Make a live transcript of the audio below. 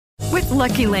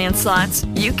Lucky Land Slots,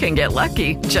 you can get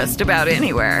lucky just about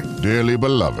anywhere. Dearly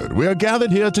beloved, we are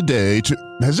gathered here today to...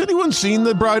 Has anyone seen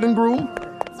the bride and groom?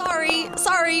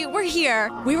 Sorry, we're here.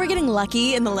 We were getting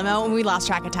lucky in the limo and we lost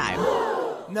track of time.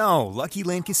 No, Lucky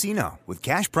Land Casino, with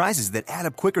cash prizes that add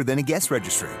up quicker than a guest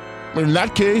registry. In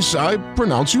that case, I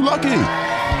pronounce you lucky.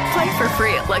 Play for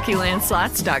free at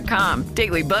LuckyLandSlots.com.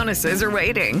 Daily bonuses are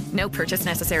waiting. No purchase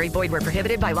necessary. Void where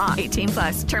prohibited by law.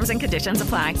 18+. Terms and conditions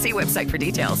apply. See website for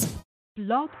details.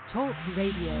 Blog Talk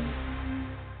Radio.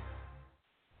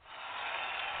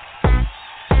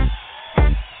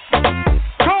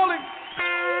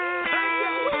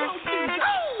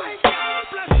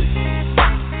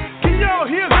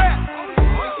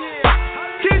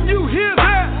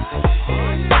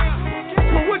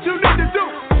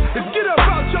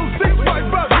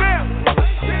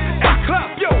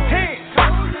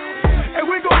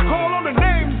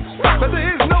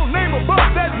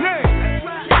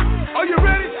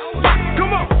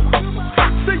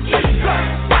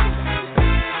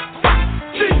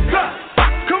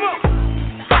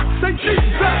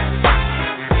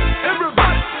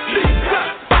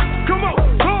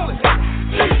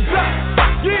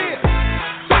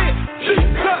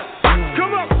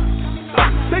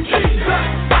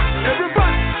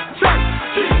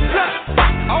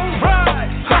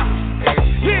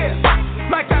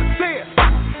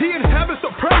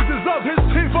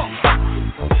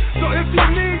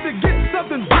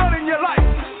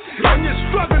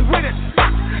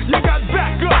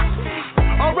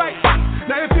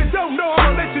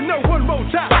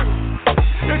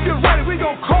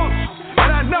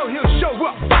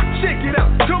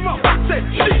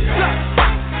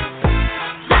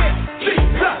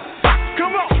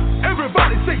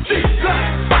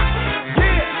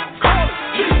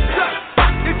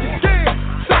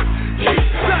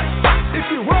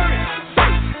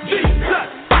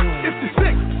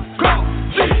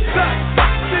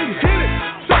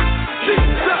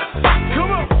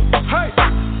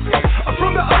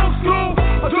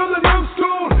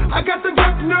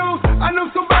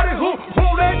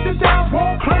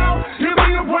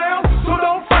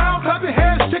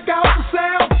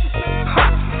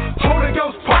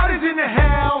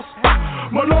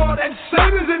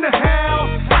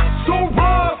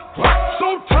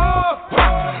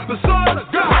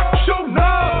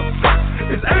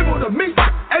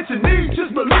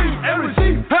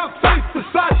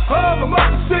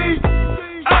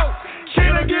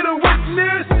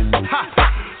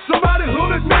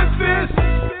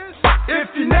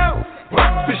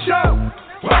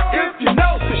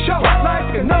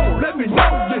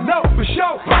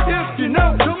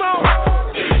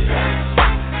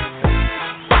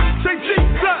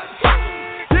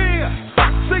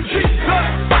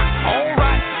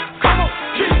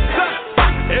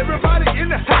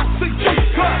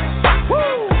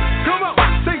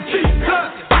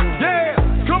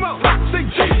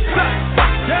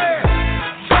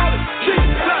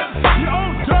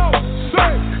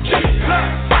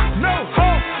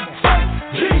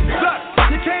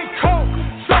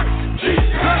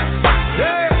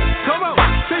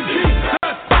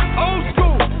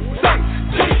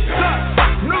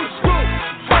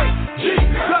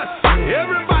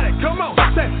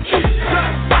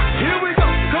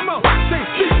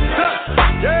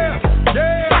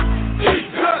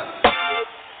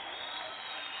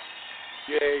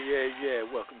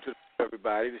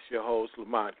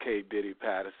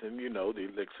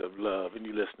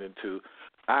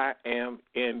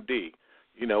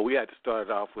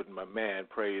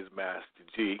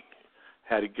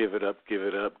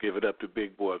 Give it up to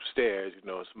Big Boy upstairs. You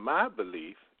know, it's my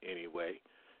belief, anyway,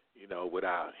 you know,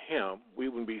 without him, we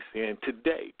wouldn't be seeing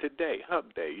today,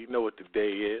 Hump Day. You know what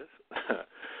today is.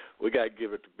 We got to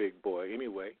give it to Big Boy.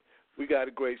 Anyway, we got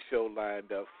a great show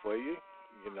lined up for you,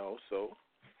 you know, so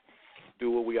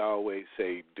do what we always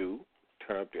say do.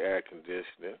 Turn up the air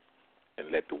conditioner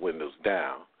and let the windows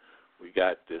down. We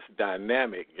got this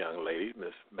dynamic young lady,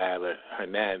 Miss Madalyn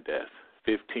Hernandez,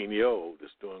 15-year-old,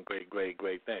 that's doing great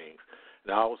things.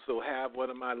 And I also have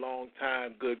one of my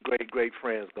longtime good, great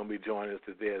friends going to be joining us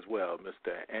today as well,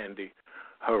 Mr. Andy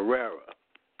Herrera.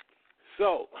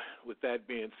 So, with that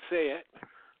being said,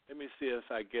 let me see if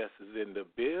our guest is in the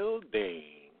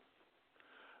building.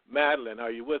 Madalyn,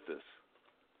 are you with us?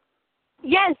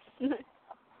 Yes.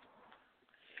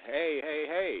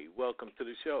 Hey. Welcome to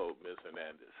the show, Ms.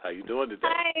 Hernandez. How you doing today?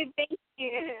 Hi, thank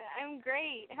you. I'm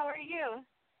great. How are you?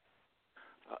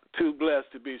 Too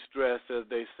blessed to be stressed, as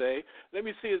they say. Let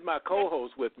me see, is my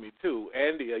co-host with me, too.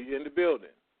 Andy, are you in the building?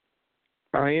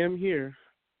 I am here.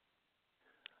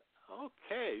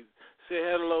 Okay. say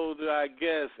hello to our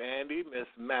guest, Andy, Miss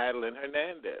Madalyn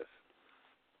Hernandez.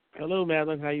 Hello,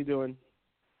 Madalyn. How you doing?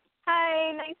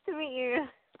 Hi, nice to meet you.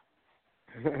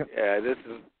 Yeah, this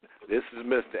is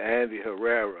Mr. Andy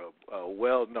Herrera, a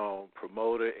well-known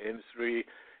promoter, industry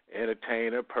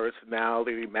entertainer,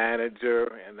 personality manager,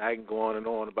 and I can go on and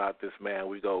on about this man.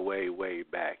 We go way, way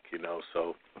back,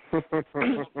 so.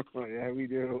 Yeah, we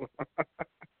do.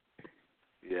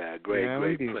 Yeah, great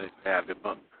pleasure to have him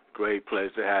on. Great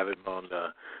pleasure to have him on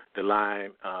the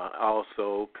line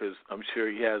also, because I'm sure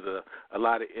he has a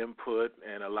lot of input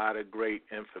and a lot of great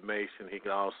information he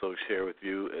can also share with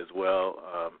you as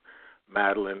well,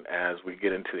 Madalyn, as we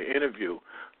get into the interview.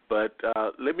 But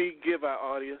let me give our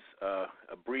audience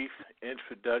a brief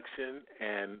introduction,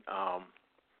 and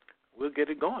we'll get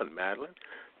it going, Madalyn.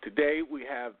 Today we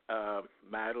have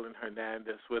Madalyn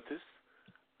Hernandez with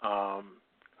us,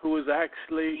 who is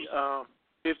actually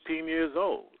 15 years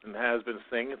old and has been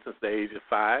singing since the age of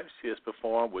 5. She has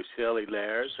performed with Shelly,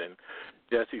 Lares, and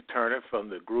Jesse Turner from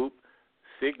the group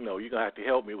Siggno. You're going to have to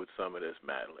help me with some of this,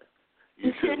 Madalyn.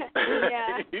 You too.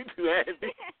 Yeah. You too,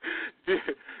 Andy.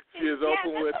 She is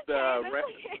open with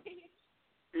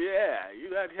Yeah,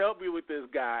 you got to help me with this,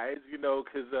 guys,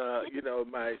 because,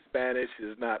 my Spanish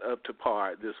is not up to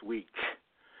par this week.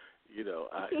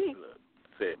 I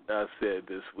said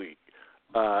this week.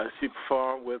 She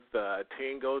performed with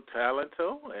Tengo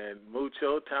Talento and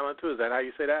Mucho Talento. Is that how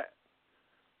you say that?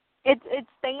 It's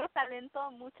Tengo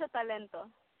Talento Mucho Talento.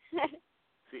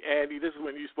 See, Andy, this is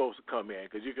when you're supposed to come in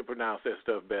because you can pronounce that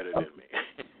stuff better than me.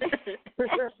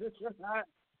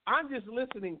 I'm just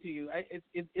listening to you.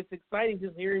 It's exciting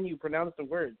just hearing you pronounce the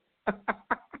words.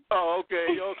 Oh,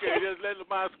 okay. Just let the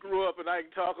mind screw up and I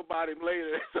can talk about him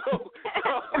later.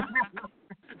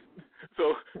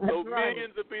 So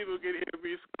millions of people can hear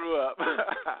me screw up.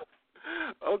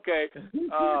 Okay,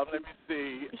 let me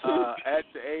see. At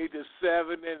the age of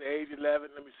 7 and age 11,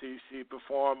 let me see, she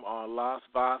performed on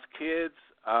Voz Kids.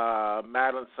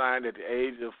 Madalyn signed at the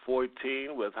age of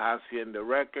 14 with Hacienda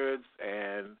Records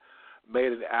and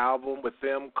made an album with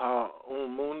them called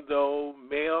Mundo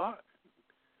Mejor.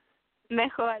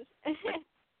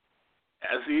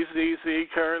 As you see,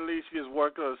 currently she is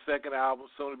working on a second album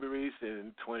soon to be released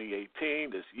in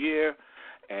 2018, this year,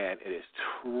 and it is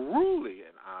truly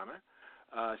an honor.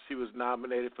 She was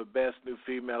nominated for Best New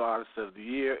Female Artist of the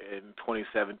Year in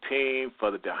 2017 for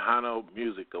the Tejano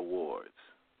Music Awards.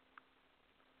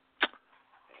 And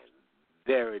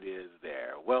there it is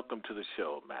there. Welcome to the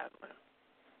show, Madalyn.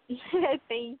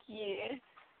 Thank you.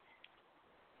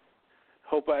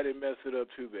 Hope I didn't mess it up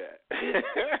too bad.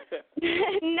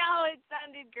 No, it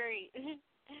sounded great.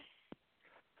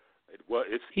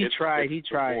 He tried.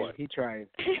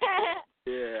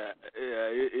 Yeah,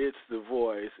 it's the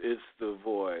voice. It's the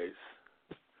voice.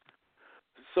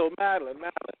 So, Madalyn,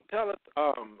 tell us.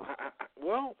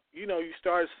 You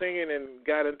started singing and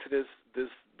got into this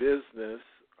business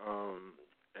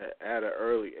at an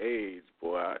early age.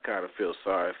 Boy, I kind of feel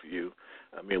sorry for you.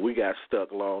 I mean, we got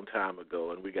stuck a long time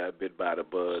ago, and we got bit by the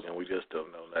bug, and we just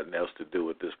don't know nothing else to do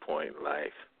at this point in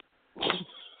life.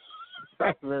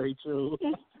 That's very true.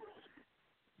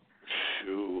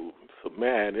 Shoot. So,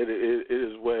 man, it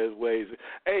is ways.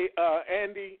 Hey,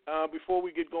 Andy, before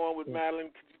we get going with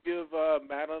Madalyn, could you give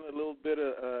Madalyn a little bit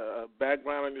of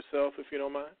background on yourself, if you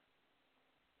don't mind?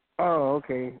 Oh,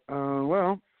 okay.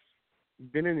 Well,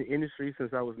 been in the industry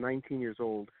since I was 19 years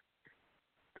old.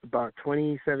 About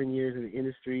 27 years in the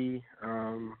industry.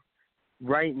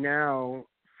 Right now,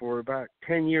 for about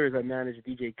 10 years, I managed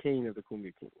DJ King of the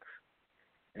Cumbia Kings.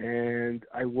 And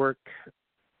I worked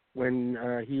when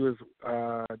he was,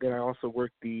 then I also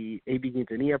worked the A.B.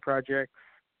 Quintanilla project,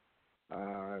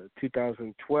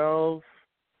 2012,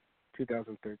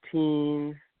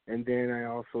 2013, and then I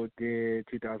also did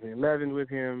 2011 with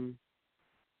him.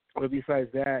 But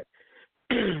besides that,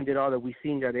 did all the We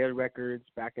Seen Yadel records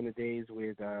back in the days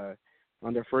with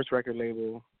on their first record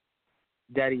label,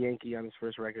 Daddy Yankee on his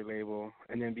first record label,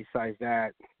 and then besides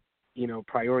that,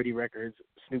 Priority Records,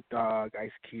 Snoop Dogg,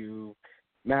 Ice Cube,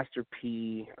 Master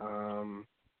P,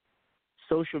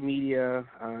 social media.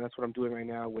 That's what I'm doing right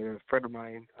now with a friend of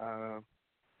mine.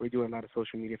 We're doing a lot of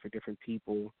social media for different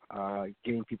people,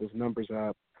 getting people's numbers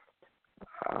up.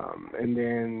 And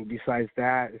then besides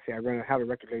that, I have a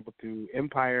record label through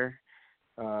Empire,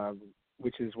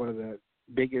 which is one of the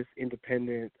biggest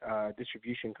independent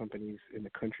distribution companies in the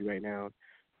country right now.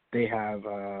 They have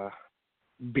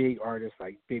big artists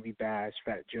like Baby Bash,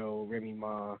 Fat Joe, Remy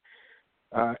Ma,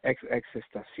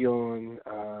 XXXTentacion.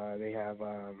 They have,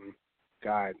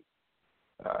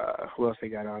 who else they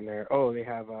got on there? Oh, they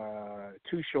have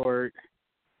Too Short.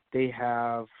 they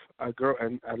have a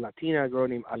Latina girl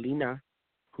named Alina,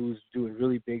 who's doing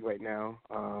really big right now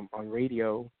on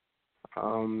radio,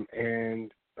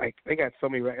 and like they got so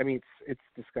many. I mean, it's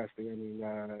disgusting. I mean,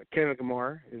 Kendrick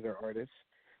Lamar is their artist,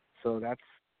 so that's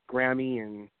Grammy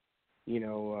and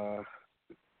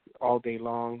all day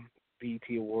long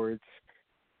BET Awards,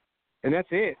 and that's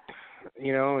it.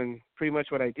 And pretty much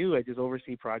what I do, I just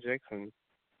oversee projects, and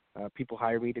people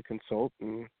hire me to consult,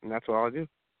 and that's all I do.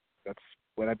 That's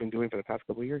what I've been doing for the past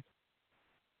couple of years.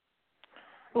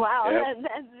 Wow, Yep.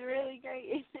 that's really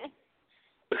great.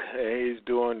 He's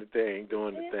doing the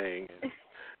thing.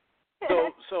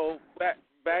 So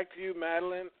back to you,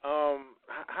 Madalyn.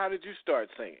 How did you start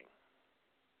singing?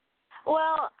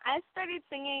 Well, I started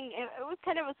singing. It was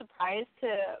kind of a surprise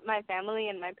to my family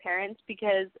and my parents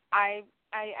because I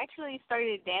actually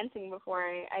started dancing before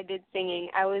I did singing.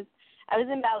 I was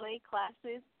in ballet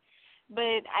classes,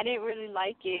 but I didn't really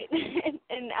like it.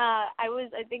 and I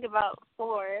was, I think, about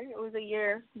 4. It was a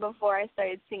year before I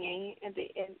started singing.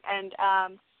 And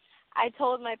I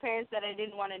told my parents that I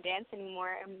didn't want to dance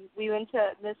anymore. And we went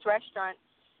to this restaurant.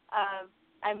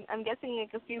 I'm guessing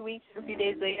like a few weeks or a few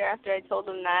days later after I told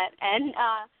them that. And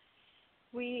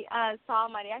we saw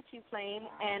mariachi playing,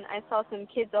 and I saw some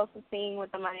kids also singing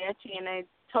with the mariachi, and I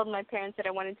told my parents that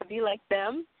I wanted to be like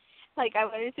them. Like, I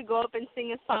wanted to go up and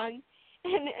sing a song,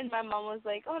 and my mom was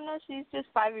like, oh, no, she's just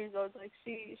 5 years old. Like,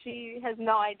 she has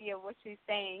no idea what she's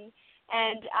saying.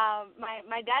 And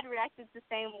my dad reacted the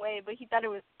same way, but he thought it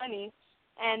was funny.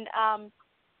 And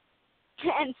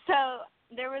so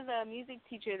there was a music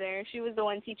teacher there. She was the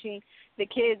one teaching the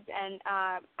kids, and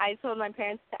I told my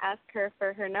parents to ask her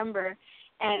for her number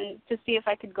and to see if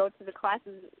I could go to the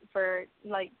classes for,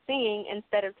 like, singing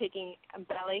instead of taking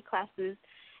ballet classes.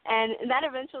 And that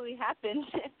eventually happened.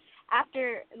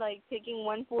 After, like, taking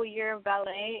 1 full year of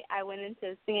ballet, I went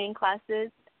into singing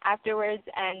classes afterwards,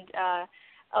 and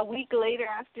a week later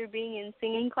after being in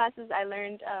singing classes, I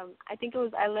learned,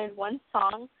 I learned one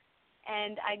song,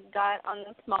 and I got on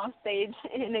the small stage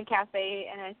in a cafe,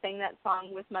 and I sang that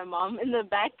song with my mom in the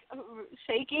back,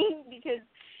 shaking because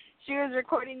she was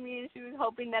recording me, and she was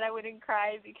hoping that I wouldn't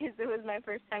cry because it was my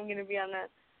first time going to be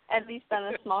at least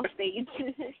on a small stage.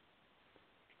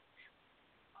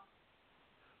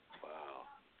 Wow.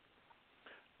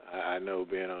 I know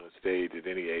being on a stage at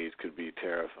any age could be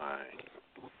terrifying.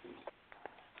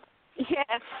 Yeah,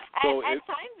 So at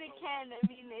times it can. I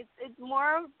mean, it's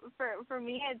more for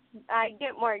me. I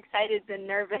get more excited than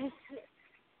nervous.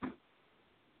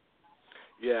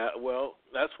 Yeah, well,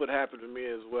 that's what happened to me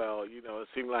as well. It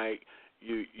seemed like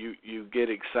you get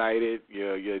excited,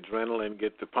 your adrenaline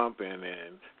gets to pumping,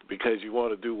 and because you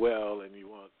want to do well, and you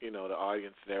want the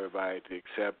audience and everybody to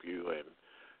accept you, and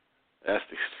that's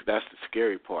the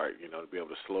scary part, to be able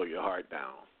to slow your heart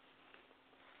down.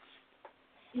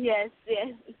 Yes.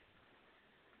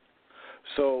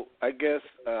 So I guess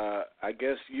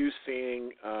you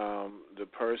seeing the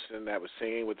person that was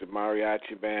singing with the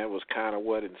mariachi band was kind of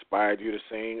what inspired you to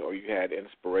sing, or you had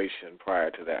inspiration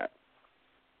prior to that?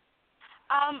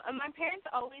 My parents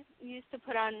always used to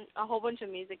put on a whole bunch of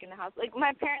music in the house. Like,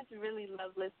 my parents really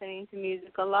love listening to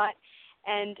music a lot,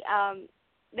 and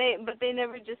they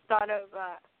never just thought of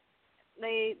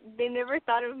they never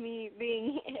thought of me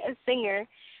being a singer.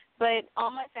 But all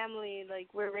my family, like,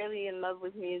 we're really in love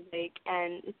with music,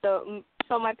 and so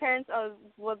my parents,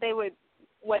 what they would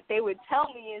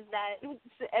tell me is that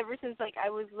ever since, like,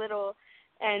 I was little,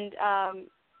 and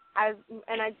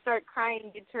I'd start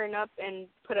crying, get turned up, and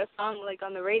put a song, like,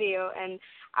 on the radio, and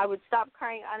I would stop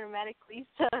crying automatically.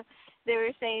 So they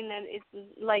were saying that it's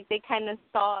like they kind of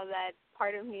saw that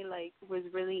part of me, like, was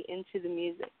really into the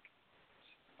music.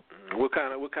 What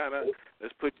kind of?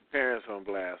 Let's put your parents on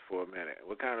blast for a minute.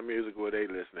 What kind of music were they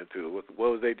listening to? What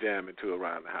was they jamming to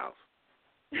around the house?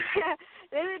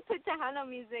 They would put Tejano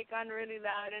music on really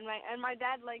loud, and my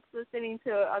dad likes listening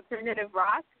to alternative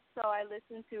rock, so I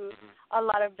listen to a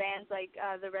lot of bands like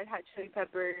the Red Hot Chili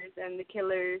Peppers and the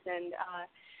Killers, and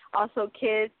also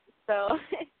Kiss. So.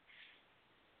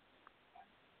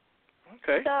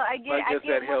 Okay. So I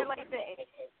get more helps. like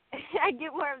I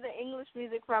get more of the English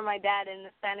music from my dad and the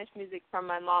Spanish music from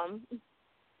my mom.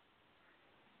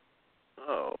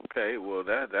 Oh, okay. Well,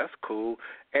 that's cool.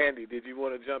 Andy, did you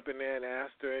want to jump in there and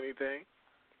ask her anything?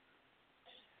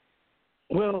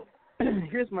 Well,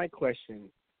 here's my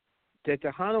question. The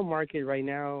Tejano market right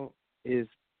now is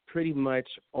pretty much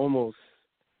almost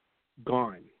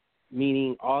gone,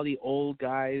 meaning all the old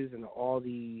guys and all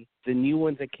the new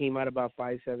ones that came out about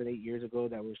 5, 7, 8 years ago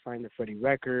that were signed to Freddie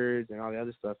Records and all the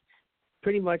other stuff,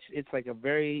 pretty much it's like a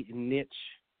very niche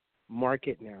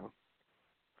market now.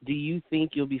 do you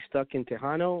think you'll be stuck in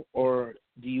Tejano, or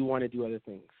do you want to do other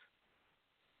things?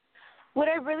 What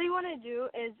I really want to do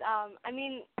is,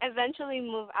 eventually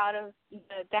move out of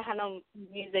the Tejano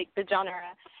music, the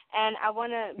genre, and I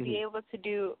want to be able to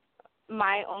do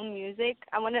my own music.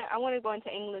 I want to go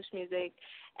into English music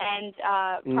and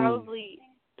probably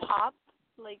pop,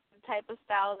 like the type of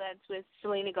style that's with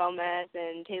Selena Gomez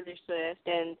and Taylor Swift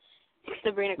and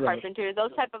Sabrina Carpenter,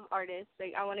 those type of artists.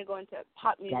 Like I want to go into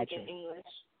pop music in English.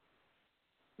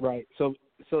 Right. So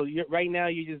right now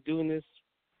you're just doing this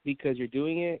because you're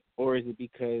doing it, or is it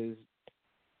because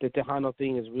the Tejano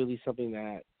thing is really something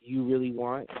that you really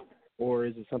want, or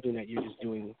is it something that you're just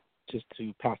doing just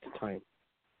to pass the time?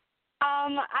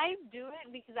 I do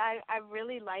it because I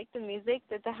really like the music,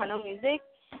 the Tejano music,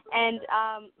 and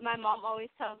my mom always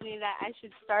tells me that I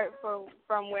should start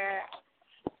from where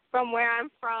I'm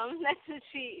from. That's what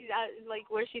she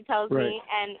where she tells me,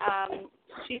 and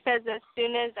she says as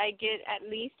soon as I get at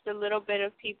least a little bit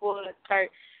of people that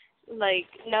start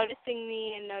noticing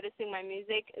me and noticing my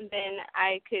music, then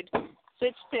I could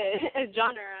switch to a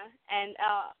genre, and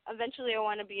eventually I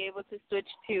want to be able to switch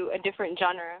to a different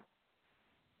genre.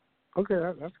 Okay,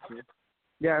 that's cool.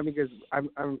 Yeah, because I'm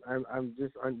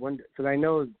wondering, because I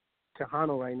know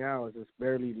Tejano right now is just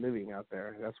barely living out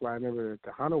there. That's why I remember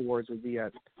the Tejano Awards would be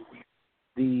at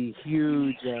the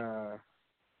huge,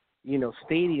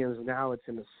 stadiums. Now it's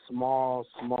in a small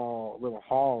little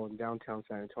hall in downtown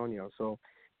San Antonio. So,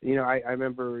 I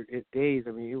remember days.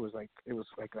 I mean, it was like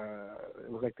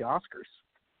the Oscars.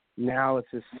 Now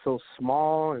it's just so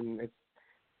small, and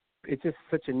it's just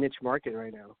such a niche market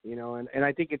right now. And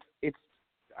I think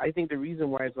I think the reason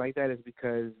why it's like that is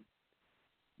because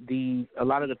a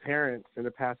lot of the parents in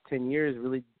the past 10 years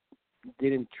really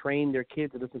didn't train their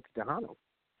kids to listen to Tejano.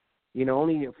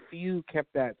 Only a few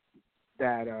kept that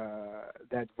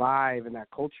vibe and that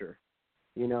culture.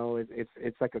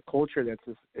 It's like a culture that's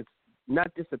just, it's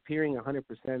not disappearing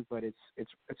 100%, but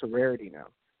it's a rarity now,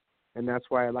 and that's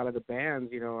why a lot of the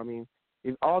bands,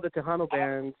 if all the Tejano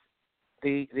bands,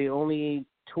 they only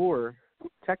tour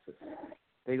Texas.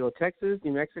 They go Texas,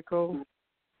 New Mexico,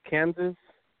 Kansas,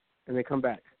 and they come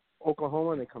back. Oklahoma,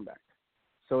 and they come back.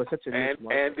 So it's such a niche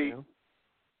market.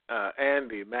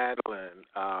 Andy, Madalyn,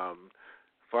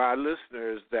 for our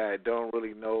listeners that don't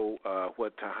really know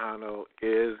what Tejano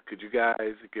is, could you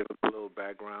guys give a little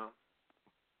background?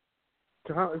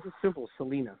 Tejano is just simple.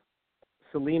 Selena.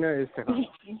 Selena is Tejano.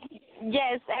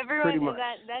 Yes, everyone.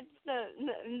 That's the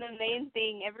main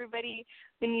thing. Everybody,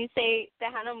 when you say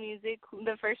Tejano music,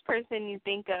 the first person you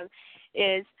think of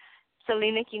is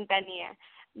Selena Quintanilla.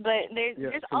 But there's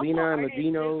Selena, also artists.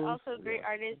 Ladino. There's also great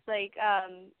artists like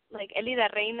Eli La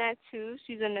Reina too.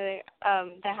 She's another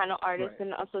Tejano artist,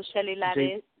 and also Shelly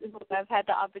Lares, who I've had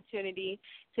the opportunity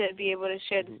to be able to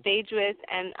share the stage with,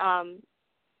 and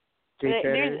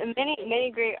there's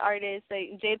many great artists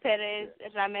like Jay Perez,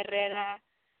 Ram Herrera.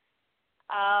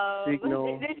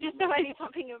 There's just so many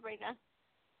popping up right now.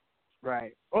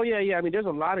 Right. Oh yeah. I mean, there's a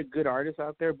lot of good artists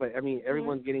out there, but I mean,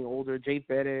 everyone's getting older. Jay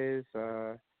Perez.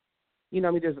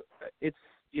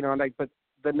 But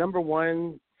the number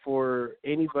one for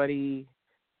anybody,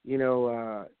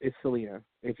 is Selena.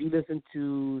 If you listen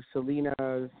to Selena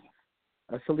and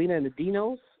the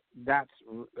Dinos, that's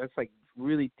like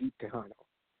really deep Tejano.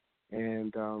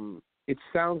 And it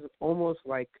sounds almost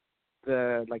like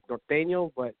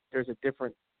norteño, but there's a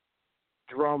different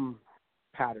drum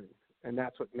pattern, and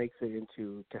that's what makes it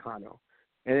into Tejano.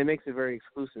 And it makes it very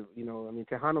exclusive.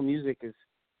 Tejano music is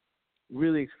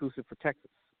really exclusive for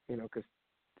Texas, because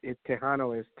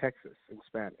Tejano is Texas in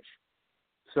Spanish.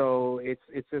 So it's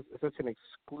such an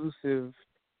exclusive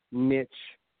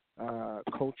niche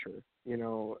culture,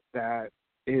 that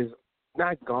is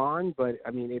not gone, but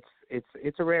I mean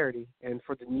it's a rarity. And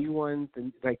for the new ones,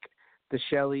 like the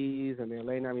Shellys and the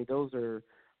Elena, I mean those are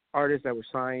artists that were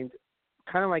signed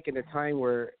kind of like in a time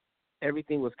where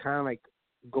everything was kind of like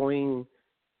going.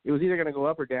 It was either going to go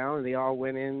up or down, and they all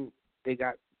went in. They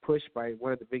got pushed by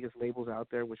one of the biggest labels out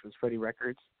there, which was Freddie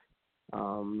Records,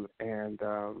 and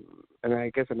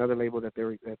I guess another label that they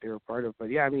were part of. But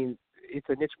yeah, I mean it's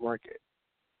a niche market.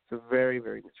 It's a very,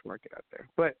 very niche market out there.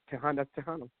 But Tejano, that's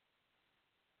Tejano.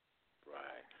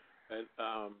 Right. And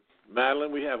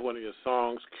Madalyn, we have one of your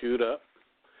songs queued up,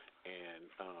 and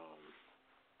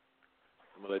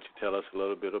I'm gonna let you tell us a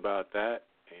little bit about that.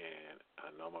 And I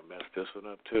know I'm gonna mess this one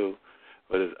up too.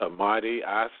 But it's Amarte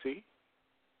Así.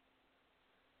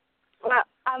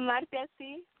 Amarte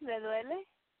Así, ¿me duele?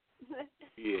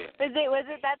 Yeah. Was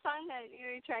it that song that you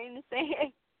were trying to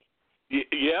say?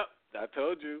 Yep, I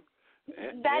told you.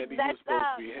 That's supposed to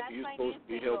be my new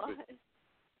helping.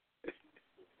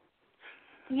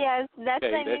 Yes, that's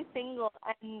Okay, my new single,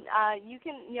 and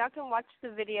y'all can watch the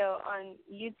video on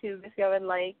YouTube if y'all would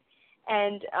like,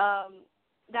 and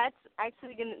that's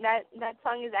actually that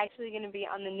song is actually gonna be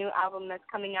on the new album that's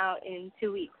coming out in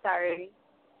 2 weeks already.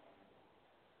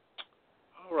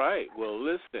 All right. Well,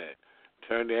 listen.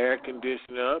 Turn the air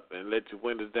conditioner up and let your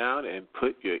windows down and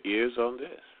put your ears on this.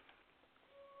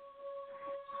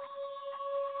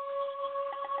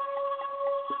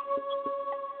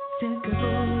 Se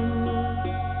acabó, no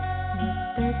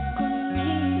estás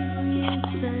conmigo y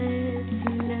esa es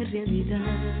la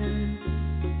realidad.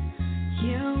 Y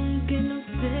aunque lo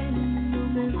sé, no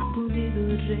me he podido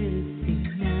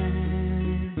resignar.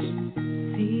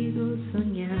 Sigo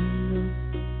soñando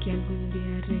que algún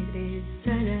día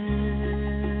regresará.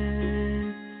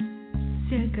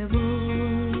 Se acabó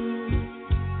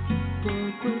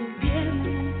poco el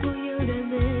tiempo y ahora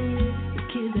me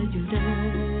queda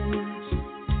llorar.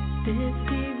 Te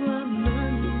sigo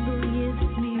amando y es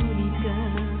mi única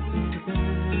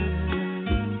verdad.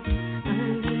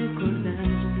 Al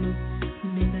recordarlo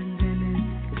me dan ganas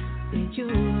de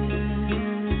llorar.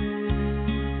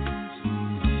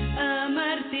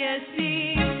 Amarte así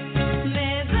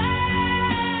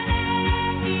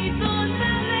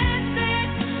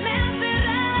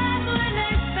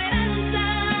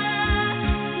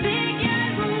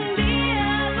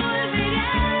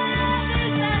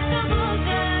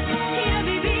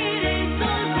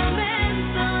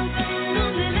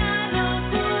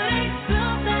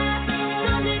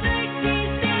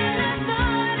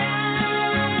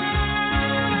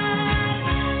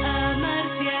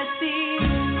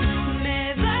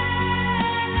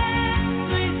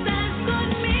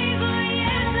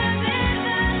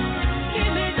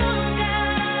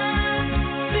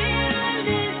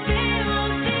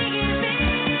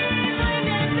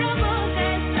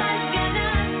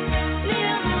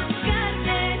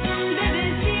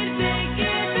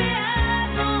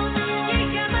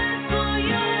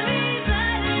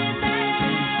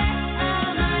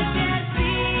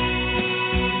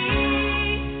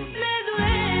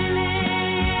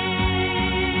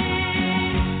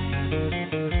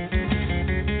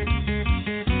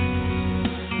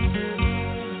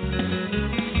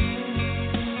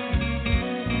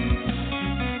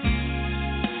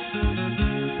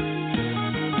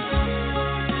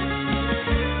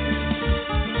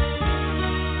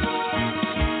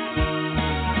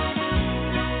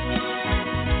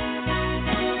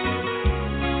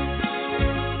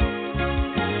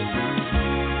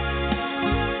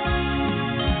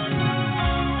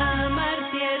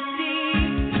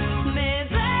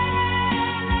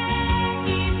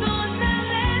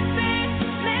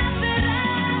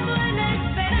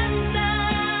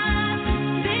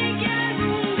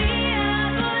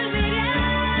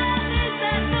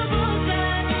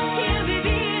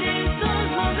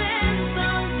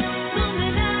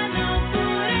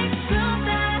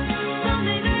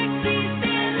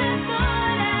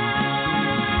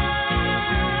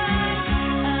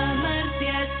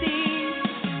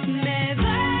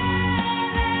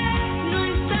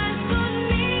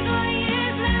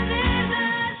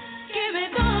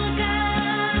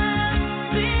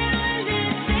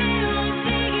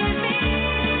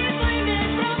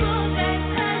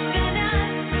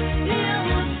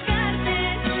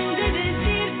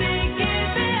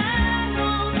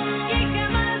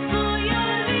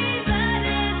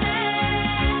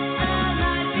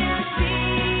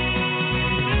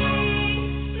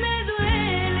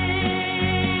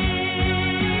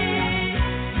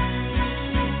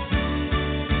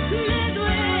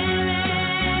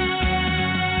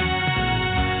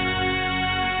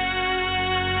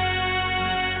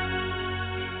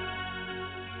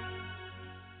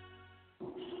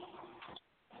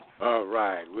All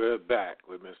right, we're back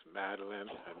with Miss Madalyn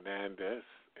Hernandez,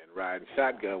 and riding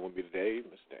shotgun with me today,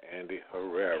 Mr. Andy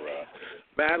Herrera.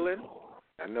 Madalyn,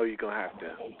 I know you're going to have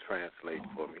to translate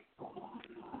for me.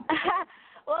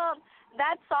 Well,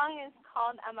 that song is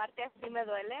called Amarte Así Me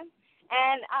Duele,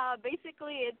 and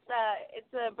basically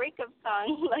it's a breakup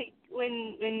song, like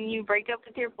when you break up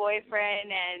with your boyfriend,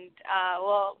 and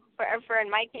well, for in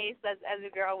my case, as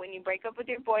a girl, when you break up with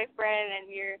your boyfriend and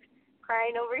you're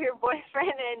crying over your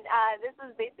boyfriend, and this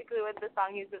is basically what the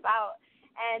song is about.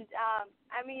 And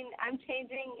I mean, I'm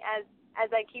changing as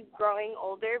I keep growing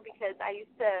older, because I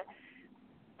used to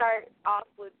start off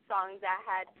with songs that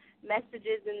had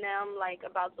messages in them, like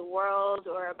about the world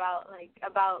or about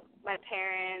my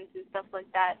parents and stuff like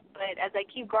that. But as I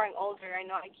keep growing older, I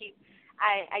know I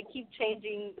keep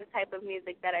changing the type of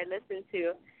music that I listen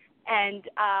to. And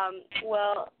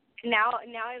well, now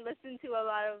I listen to a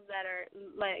lot of that are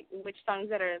like which songs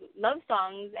that are love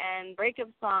songs and breakup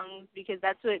songs because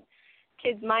that's what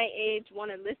kids my age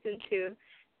want to listen to.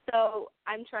 So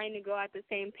I'm trying to go at the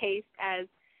same pace as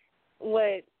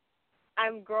what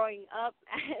I'm growing up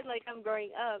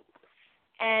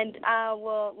and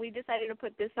we decided to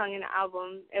put this song in the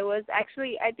album.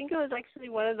 I think it was actually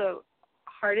one of the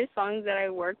hardest songs that I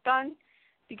worked on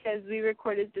because we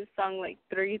recorded this song like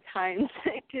 3 times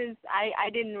because I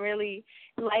didn't really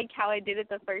like how I did it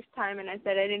the first time, and I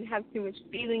said I didn't have too much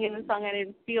feeling in the song. I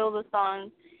didn't feel the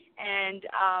song, and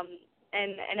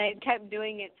I kept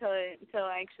doing it till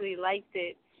I actually liked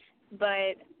it.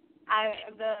 But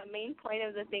the main point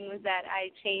of the thing was that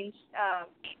I changed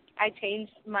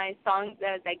my songs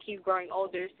as I keep growing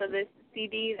older. So this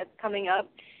CD that's coming up,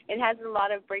 it has a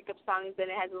lot of breakup songs and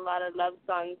it has a lot of love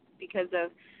songs because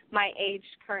of my age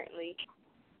currently.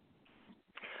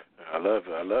 I love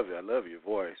your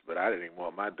voice, but I didn't even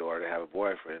want my daughter to have a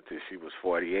boyfriend until she was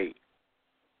 48.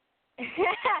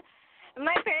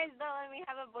 My parents don't let me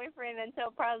have a boyfriend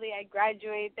until probably I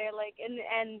graduate. They're like, and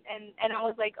I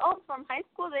was like, oh, from high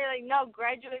school? They're like, no,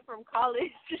 graduate from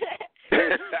college.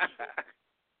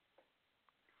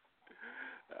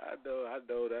 I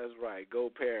know that's right. Go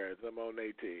parents. I'm on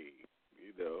their team.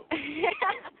 You know.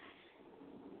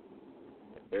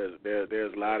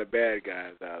 There's a lot of bad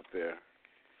guys out there.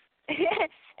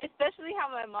 Especially how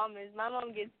my mom is. My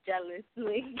mom gets jealous.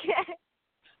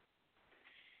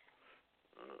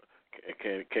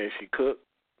 Can she cook?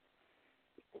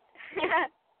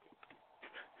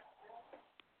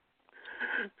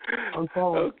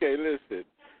 Okay, listen.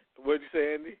 What'd you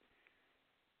say, Andy?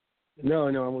 No,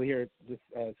 I'm over here. Just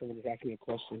someone just asked me a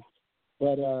question.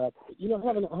 But I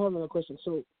have another question.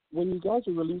 So when you guys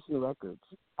are releasing the records,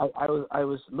 I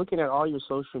was looking at all your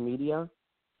social media.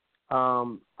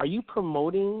 Are you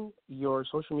promoting your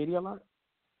social media a lot?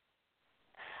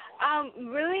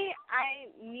 Really, I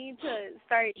need to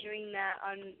start doing that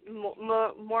on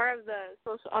more of the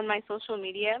on my social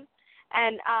media.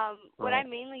 And what I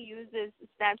mainly use is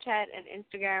Snapchat and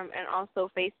Instagram and also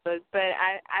Facebook. But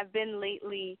I've been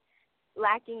lately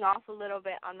lacking off a little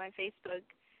bit on my Facebook.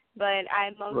 But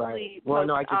I mostly Well,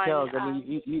 no, I can tell. I mean,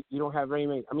 you don't have very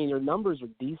many. I mean, your numbers are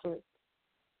decent,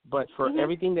 but for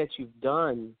everything that you've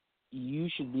done, you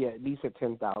should be at least at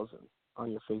 10,000 on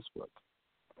your Facebook.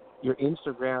 Your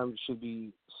Instagram should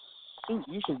be.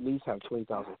 You should at least have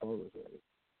 20,000 followers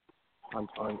on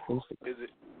Instagram. Is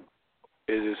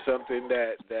it something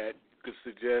that could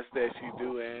suggest that she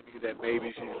do, Andy, that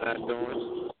maybe she's not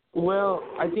doing? Well,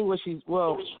 I think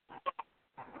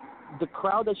the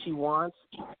crowd that she wants,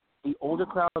 the older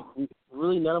crowd,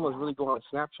 really none of us really go on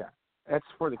Snapchat. That's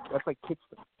like kid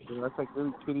stuff. That's like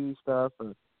really kiddie stuff.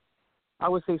 And I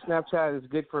would say Snapchat is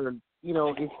good for,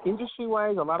 it's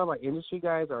industry-wise. A lot of my industry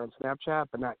guys are on Snapchat,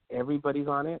 but not everybody's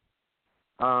on it.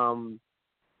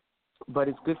 But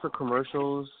it's good for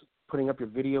commercials, putting up your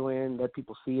video in, let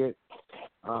people see it.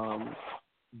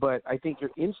 But I think your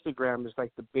Instagram is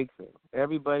like the big thing.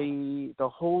 Everybody, the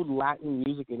whole Latin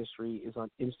music industry is on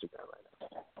Instagram right now.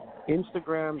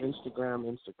 Instagram,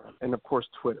 and of course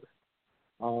Twitter.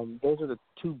 Those are the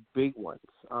two big ones.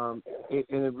 And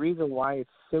the reason why it's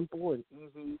simple and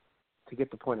easy to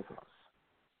get the point across.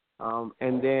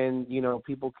 And then,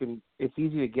 people it's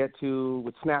easy to get to.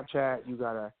 With Snapchat, you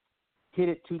got to hit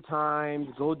it 2 times,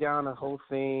 go down the whole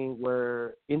thing,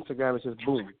 where Instagram is just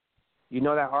boom. You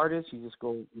know that artist, you just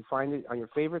go, you find it on your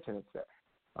favorites, and it's there.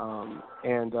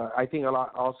 And I think a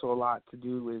lot to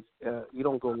do with you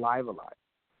don't go live a lot.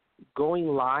 Going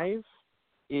live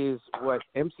is what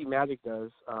MC Magic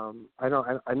does. I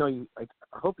know you. I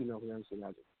hope you know who MC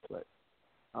Magic is, but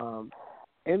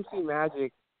MC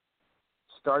Magic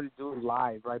started doing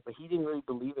live, right? But he didn't really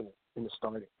believe in it in the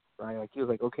starting, right? Like he was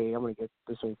like, okay, I'm gonna get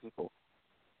this many people.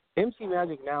 MC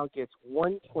Magic now gets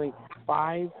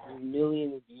 1.5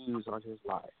 million views on his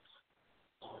lives.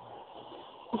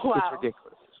 Wow. It's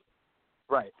ridiculous.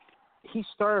 Right. He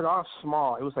started off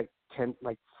small. It was like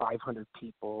 500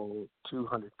 people,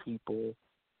 200 people.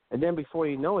 And then before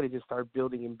you know it just started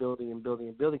building and building and building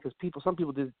and building because some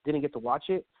people didn't get to watch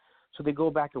it, so they go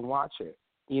back and watch it,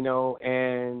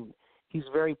 and he's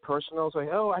very personal. So,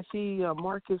 I see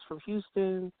Marcus from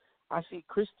Houston. I see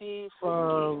Christy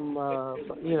from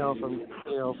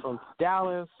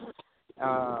Dallas,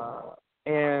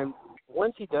 and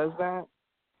once he does that,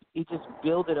 he just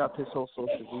builded up his whole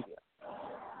social media,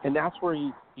 and that's where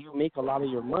you make a lot of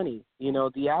your money.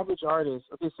 The average artist.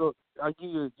 Okay, so I'll give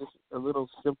you just a little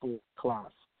simple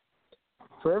class.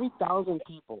 For every 1,000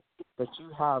 people that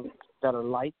you have that are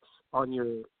likes on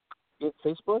your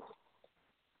Facebook,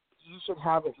 you should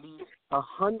have at least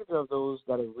 100 of those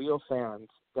that are real fans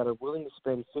that are willing to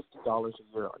spend $50 a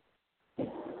year on it.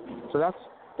 So that's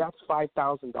 $5,000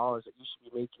 that you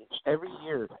should be making every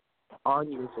year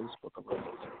on your Facebook alone.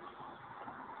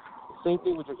 Same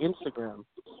thing with your Instagram.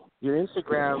 Your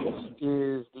Instagram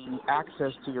is the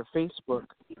access to your Facebook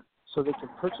so they can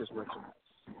purchase merchandise.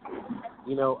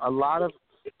 You know, a lot of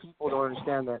people don't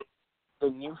understand that the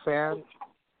new fan,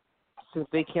 since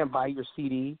they can't buy your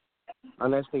CD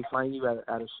unless they find you at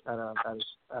a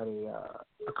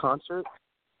concert,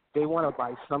 they want to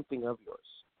buy something of yours.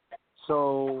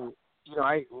 So, you know,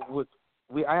 I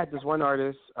had this one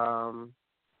artist.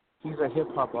 He's a hip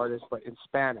hop artist, but in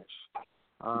Spanish.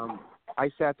 I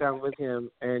sat down with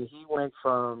him, and he went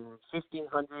from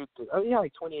 1,500 to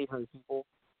 2,800 people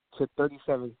to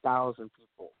 37,000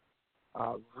 people.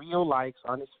 Real likes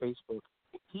on his Facebook.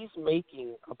 He's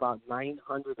making about $900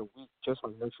 a week just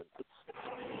on merchandise.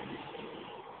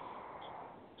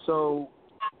 So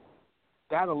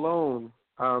that alone,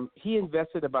 he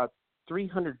invested about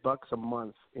 $300 a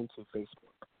month into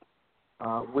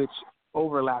Facebook, which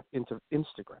overlapped into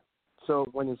Instagram. So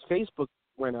when his Facebook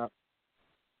went up,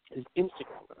 his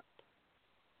Instagram went up.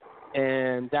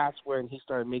 And that's when he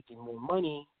started making more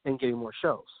money and getting more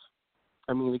shows.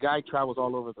 I mean, the guy travels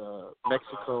all over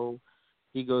Mexico.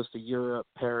 He goes to Europe,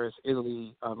 Paris,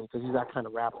 Italy, because he's that kind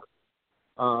of rapper.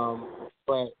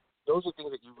 But those are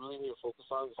things that you really need to focus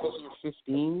on, especially if you're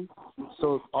 15.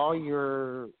 So all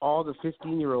the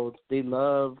 15-year-olds, they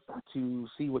love to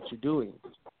see what you're doing.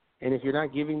 And if you're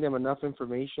not giving them enough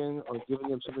information or giving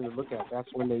them something to look at, that's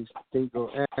when they go,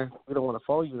 we don't want to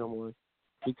follow you no more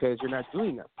because you're not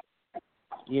doing nothing.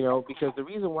 You know, because the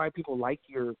reason why people like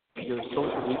your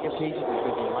social media page is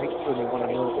because they like you and they want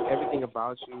to know everything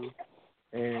about you.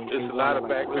 And it's a lot of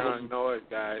background noise,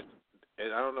 guys.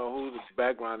 And I don't know who this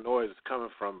background noise is coming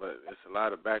from, but it's a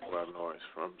lot of background noise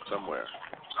from somewhere.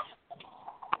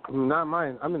 Not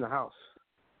mine. I'm in the house.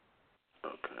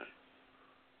 Okay.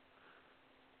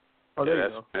 Oh, there you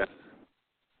go. Better.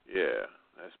 Yeah,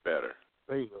 that's better.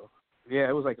 There you go. Yeah,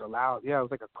 it was like it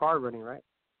was like a car running, right?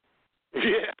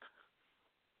 Yeah.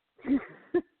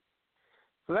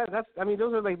 So that's. I mean,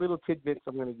 those are like little tidbits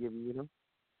I'm going to give you. You know.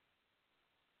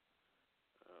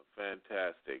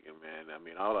 Fantastic, man. I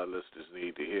mean, all our listeners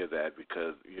need to hear that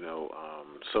because you know,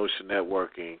 social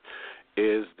networking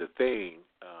is the thing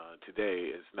today.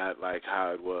 It's not like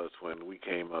how it was when we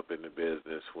came up in the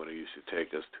business, when it used to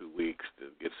take us 2 weeks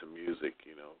to get some music,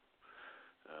 you know,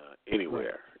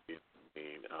 anywhere. You know what I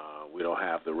mean, we don't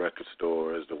have the record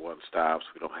stores, the one stops.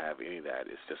 We don't have any of that.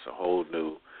 It's just a whole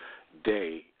new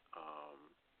day,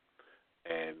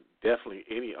 and definitely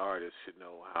any artist should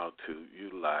know how to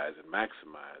utilize and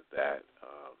maximize that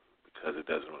because it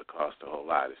doesn't really cost a whole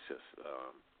lot. It's just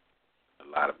a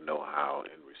lot of know-how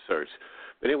and research.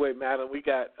 But anyway, Madalyn, we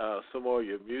got some more of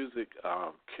your music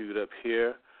queued up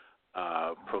here.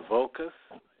 Provocas,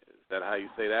 is that how you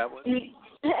say that one? Me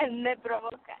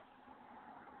provoca.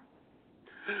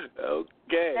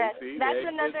 Okay. That's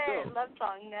another love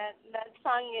song. That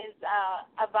song is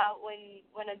about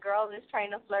when a girl is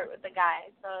trying to flirt with a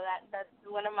guy. So that's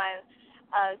one of my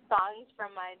songs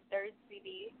from my third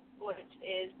CD, which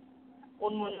is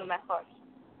Un Mundo Mejor.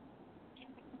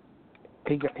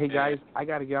 Hey guys, I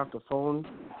gotta get off the phone.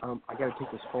 I gotta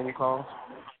take this phone call.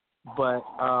 But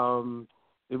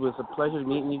it was a pleasure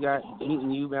meeting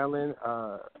you, Madalyn.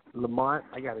 Lamont,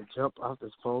 I gotta jump off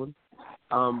this phone.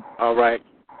 All right.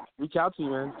 Reach out to you,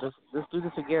 man. Let's do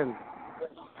this again.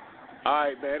 All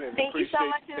right, man. And Thank you so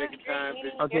much. It was great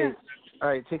meeting you. Okay. All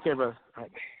right. Take care, brother. All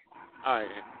right. All right.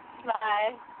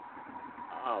 Bye.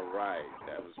 All right.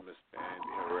 That was Mr.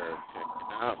 Andy Herrera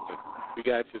checking out. But we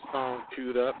got your song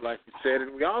queued up, like you said.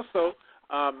 And we also,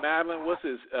 Madalyn, what's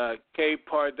this? K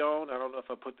Pardon. I don't know if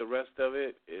I put the rest of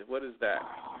it. What is that?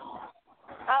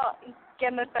 Oh, que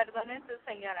me perdone su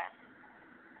señora.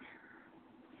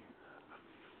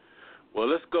 Well,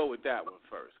 let's go with that one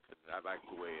first, because I like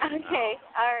the way it Okay,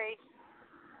 all right.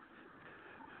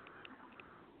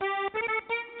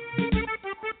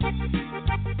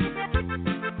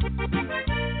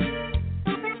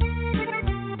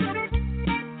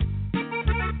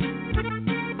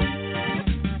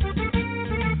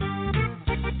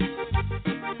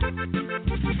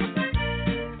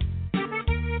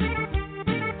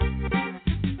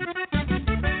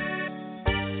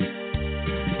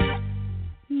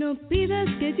 No pidas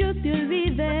que yo te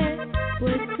olvide,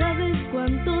 pues sabes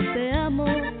cuánto te amo,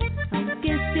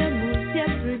 aunque este amor sea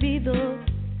prohibido,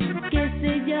 que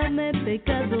se llame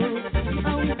pecado,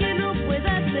 aunque no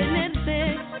pueda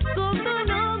tenerte con tu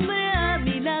nombre a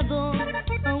mi lado,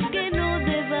 aunque no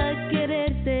deba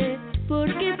quererte,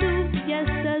 porque tú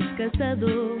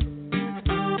casado.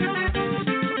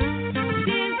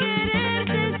 Si el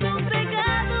quererte es un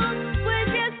pecado, pues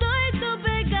ya soy tu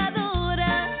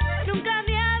pecadora. Nunca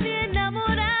me había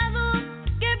enamorado,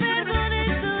 que perdone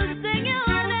tu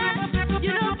señora.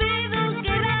 Yo no pido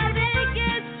que la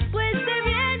dejes, pues sé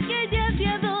bien que ella te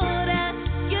adora.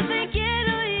 Yo te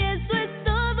quiero y eso es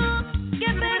todo, que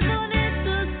perdone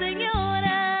tu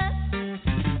señora.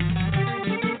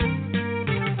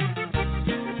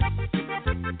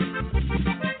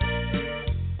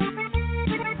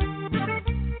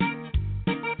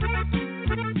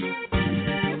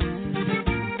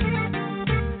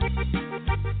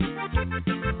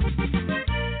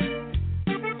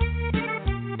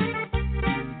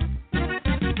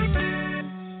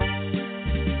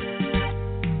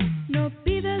 No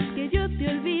pidas que yo te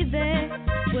olvide,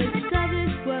 pues sabes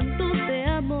cuánto te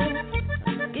amo.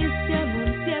 Aunque este amor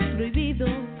sea prohibido,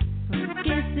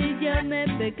 aunque se llame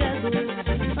pecado,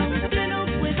 aunque no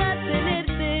pueda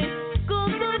tenerte con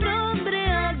tu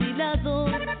nombre a mi lado,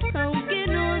 aunque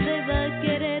no deba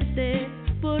quererte,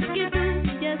 porque tú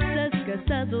ya estás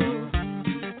casado.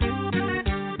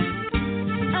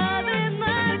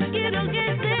 Además quiero que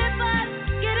sepas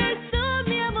que eres tú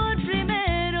mi amor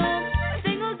primero.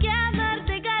 Tengo que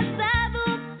amarte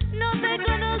casado, no te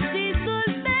conocí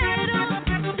soltero.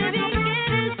 Sé bien que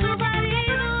eres tu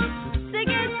marido, sé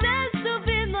que estás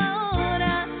sufriendo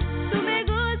ahora. Tú me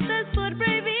gustas por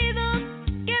prohibido,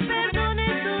 que perdone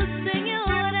tu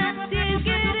señora. Si el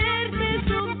quererte es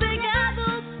un pecado,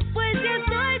 pues ya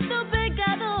soy tu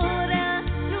pecadora.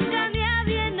 Nunca me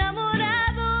había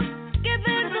enamorado, que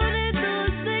perdone tu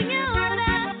señora.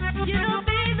 Yo no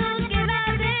pido que la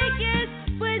dejes,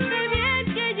 pues sé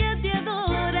bien que ella te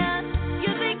adora.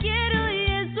 Yo te quiero y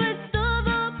eso es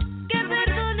todo, que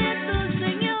perdone tu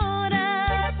señora.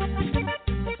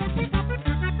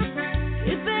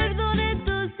 Que perdone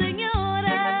tu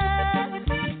señora.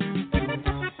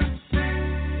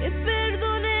 Que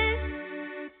perdone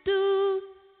tu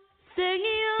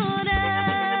señora.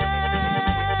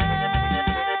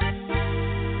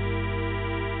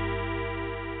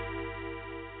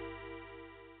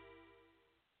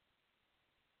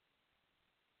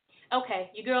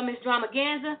 Okay, your girl Miss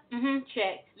Dramaganza,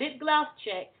 check. Lip gloss,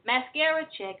 check. Mascara,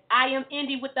 check. I am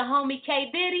indie with the homie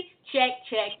K Diddy, check.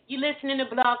 You listening to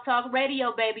Blog Talk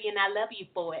Radio, baby, and I love you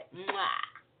for it.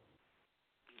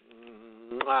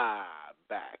 Mwah.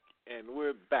 Back. And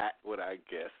we're back with our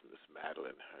guest, Miss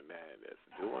Madalyn Hernandez,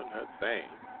 doing her thing.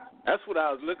 That's what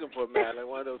I was looking for, Madalyn,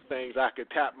 one of those things I could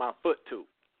tap my foot to.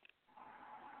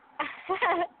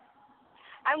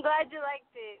 I'm glad you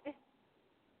liked it.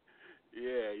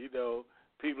 Yeah,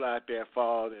 people out there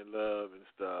falling in love and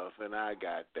stuff, and I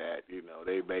got that.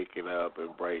 They making up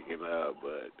and breaking up,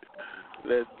 but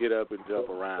let's get up and jump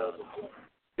around.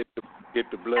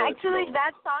 Get the blood. Actually, flowing.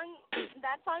 that song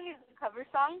is a cover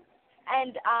song,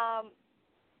 and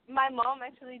my mom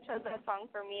actually chose that song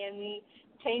for me, and we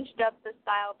changed up the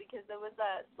style because it was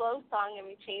a slow song, and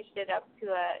we changed it up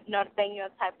to a norteño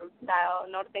type of style,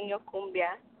 norteño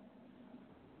cumbia.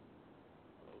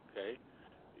 Okay.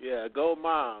 Yeah, go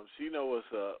mom. She know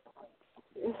what's up.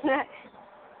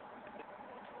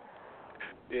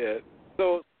 Yeah.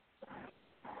 So,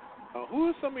 who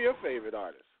are some of your favorite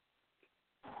artists?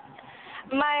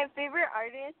 My favorite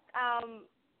artist,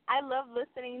 I love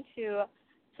listening to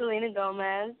Selena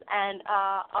Gomez and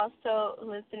also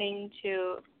listening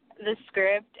to The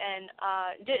Script and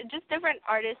just different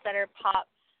artists that are pop.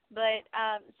 But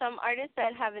some artists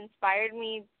that have inspired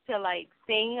me to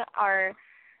sing are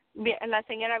La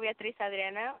Señora Beatriz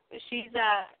Adriana. She's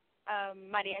a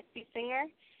mariachi singer,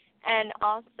 and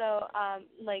also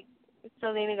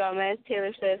Selena Gomez,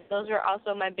 Taylor Swift. Those were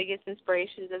also my biggest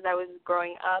inspirations as I was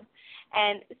growing up.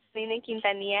 And Selena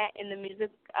Quintanilla in the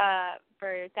music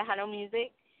for Tejano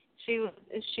Music.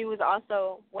 She was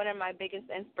also one of my biggest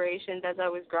inspirations as I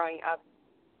was growing up,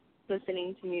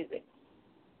 listening to music.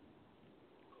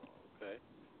 Okay,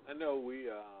 I know we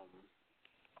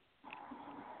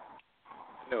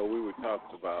were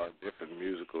talking about different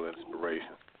musical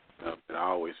inspirations, and I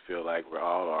always feel like we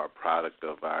all are a product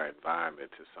of our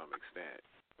environment to some extent.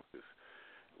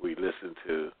 We listen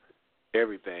to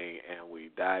everything and we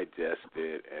digest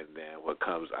it, and then what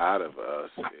comes out of us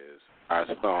is our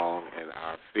song and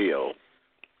our feel.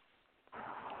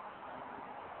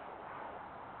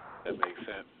 That makes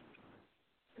sense?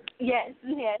 Yes.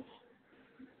 Yeah.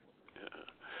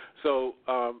 So,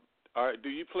 do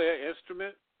you play an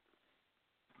instrument?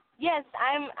 Yes,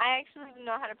 I actually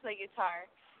know how to play guitar,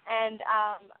 and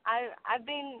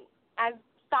I've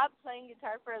stopped playing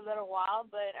guitar for a little while,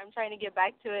 but I'm trying to get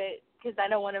back to it because I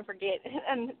don't want to forget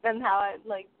and how I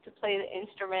like to play the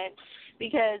instrument.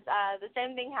 Because the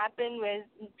same thing happened with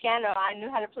piano. I knew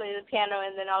how to play the piano,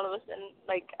 and then all of a sudden,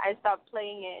 like, I stopped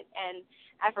playing it, and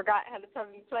I forgot how to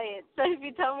play it. So if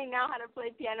you tell me now how to play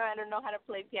piano, I don't know how to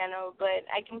play piano, but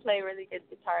I can play really good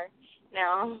guitar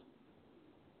now.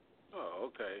 Oh,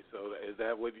 okay. So is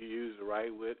that what you use to write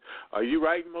with? Are you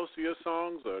writing most of your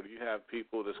songs, or do you have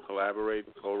people that's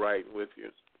collaborating, co-writing with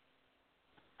you?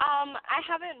 I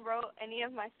haven't wrote any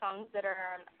of my songs that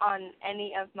are on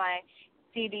any of my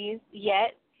CDs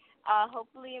yet.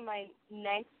 Hopefully my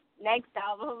next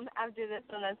album after this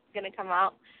one that's gonna come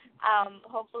out,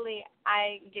 hopefully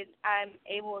I'm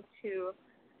able to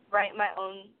write my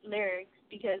own lyrics,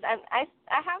 because I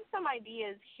have some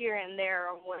ideas here and there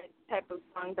on what type of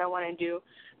songs I want to do,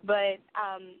 but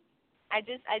I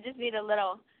just need a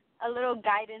little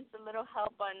guidance, a little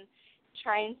help on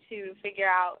trying to figure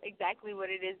out exactly what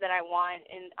it is that I want,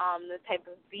 and the type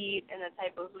of beat and the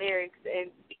type of lyrics, and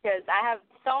because I have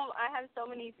so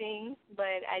many things,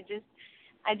 but I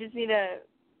just need to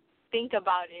think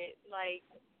about it. Like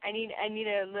I need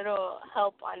a little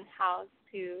help on how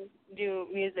to do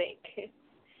music.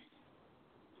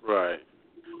 Right.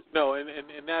 No, and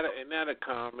that'll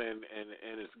come, and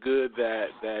it's good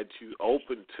that you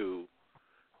open to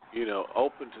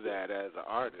that as an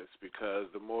artist, because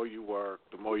the more you work,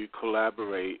 the more you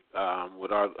collaborate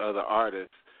with other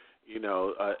artists,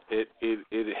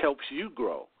 it helps you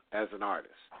grow as an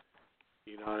artist.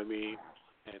 You know what I mean?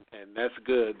 And that's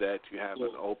good that you have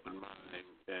an open mind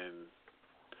and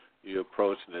you're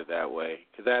approaching it that way.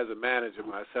 Because as a manager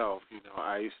myself,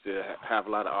 I used to have a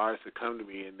lot of artists that come to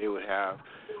me, and they would have,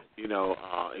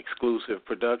 exclusive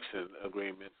production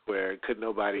agreements where could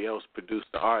nobody else produce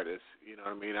the artist. You know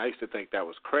what I mean? I used to think that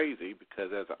was crazy,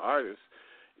 because as an artist,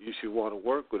 you should want to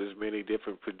work with as many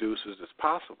different producers as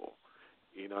possible.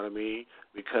 You know what I mean?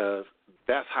 Because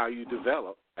that's how you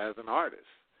develop as an artist.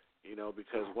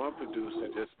 Because one producer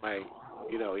just might,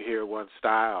 hear one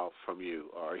style from you,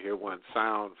 or hear one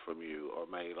sound from you, or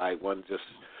may like one just,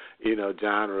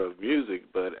 genre of music.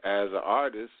 But as an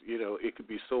artist, it could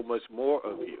be so much more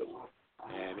of you.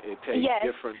 And it takes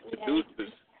different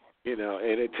producers,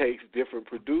 and it takes different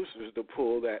producers to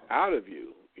pull that out of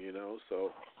you,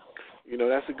 So,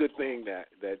 that's a good thing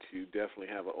that you definitely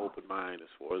have an open mind as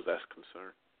far as that's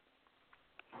concerned.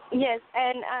 Yes,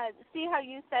 and see how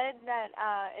you said that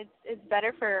it's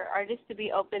better for artists to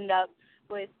be opened up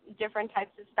with different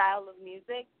types of style of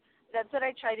music. That's what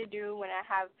I try to do when I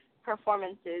have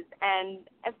performances, and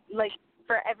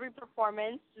for every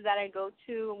performance that I go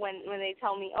to, when they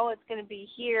tell me, oh, it's going to be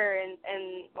here and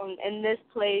in this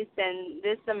place and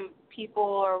this some people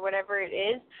or whatever it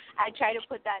is, I try to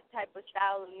put that type of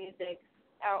style of music,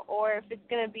 or if it's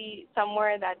going to be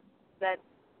somewhere that's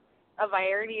a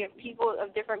variety of people,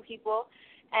 of different people,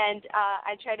 and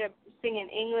I try to sing in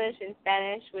English and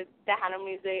Spanish with Tejano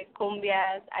music,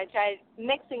 cumbias. I try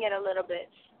mixing it a little bit,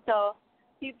 so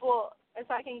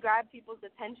I can grab people's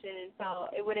attention, and so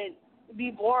it wouldn't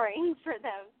be boring for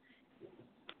them.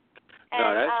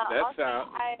 And,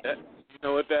 you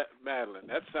know what, Madalyn?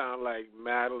 That sounds like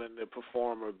Madalyn, the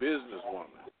performer,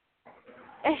 businesswoman.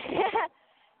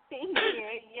 Thank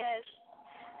you. Yes.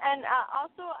 And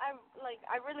also,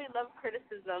 I really love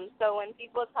criticism. So when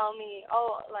people tell me,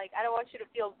 oh, I don't want you to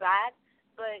feel bad,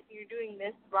 but you're doing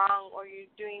this wrong, or you're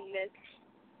doing this,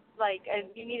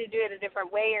 you need to do it a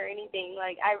different way or anything.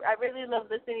 I really love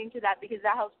listening to that, because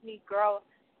that helps me grow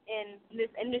in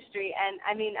this industry. And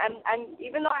I mean, I'm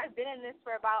even though I've been in this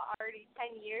for about already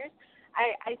 10 years,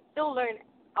 I still learn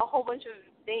a whole bunch of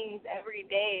things every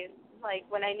day. Like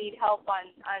when I need help on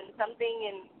something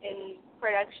in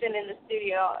production in the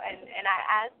studio, and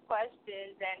I ask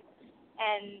questions,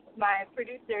 and my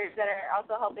producers that are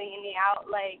also helping me out,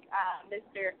 like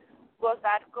Mr.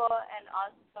 Gozarco, and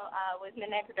also with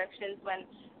Midnight Productions,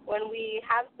 when we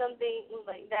have something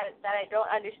like that I don't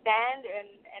understand,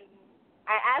 and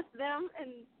I ask them,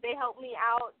 and they help me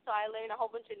out, so I learn a whole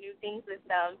bunch of new things with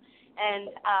them.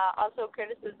 And also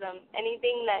criticism,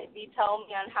 anything that you tell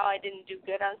me on how I didn't do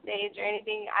good on stage or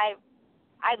anything, I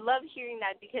love hearing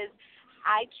that, because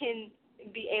I can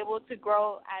be able to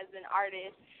grow as an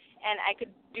artist, and I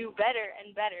could do better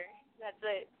and better. That's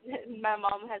what my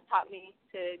mom has taught me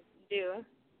to do.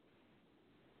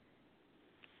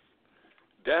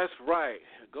 That's right.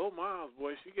 Go Moms,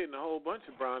 boy. She's getting a whole bunch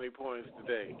of brownie points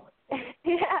today.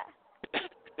 Yeah.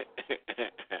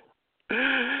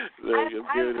 I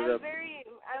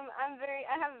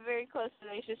have a very close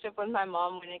relationship with my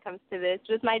mom when it comes to this.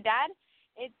 With my dad,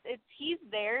 he's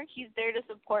there to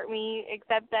support me,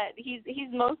 except that he's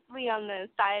mostly on the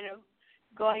side of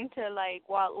going to like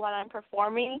while I'm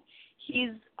performing,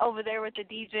 he's over there with the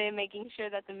DJ, making sure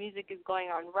that the music is going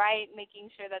on right, making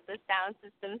sure that the sound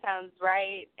system sounds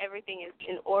right, everything is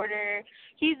in order.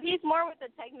 He's more with the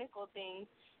technical things,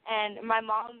 and my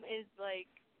mom is like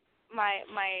my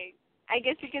I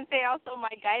guess you can say also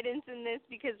my guidance in this,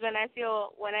 because when I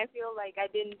feel like I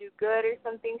didn't do good or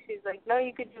something, she's like, no,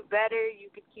 you could do better,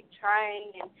 you could keep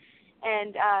trying,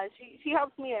 and she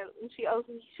helps me. She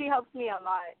helps me a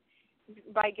lot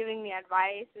by giving me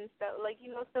advice and stuff, like,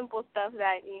 you know, simple stuff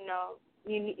that, you know,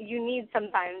 you need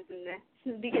sometimes in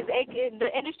this, because the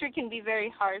industry can be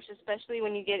very harsh, especially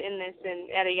when you get in this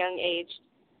at a young age.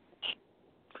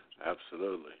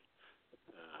 Absolutely.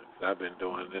 I've been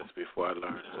doing this before I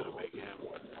learned how to make him.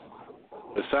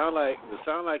 It sound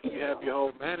like you have your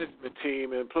whole management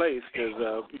team in place, because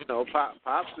you know,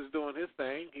 Pops is doing his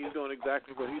thing. He's doing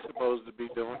exactly what he's supposed to be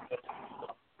doing.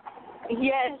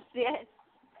 Yes.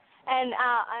 And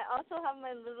I also have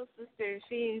my little sister.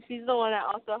 She's the one that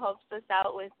also helps us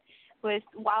out with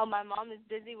while my mom is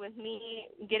busy with me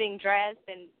getting dressed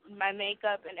and my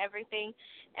makeup and everything,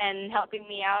 and helping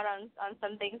me out on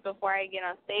some things before I get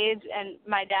on stage. And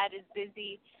my dad is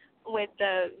busy with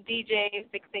the DJ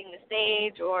fixing the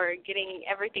stage or getting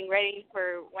everything ready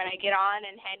for when I get on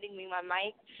and handing me my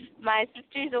mic. My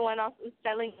sister's the one also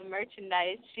selling the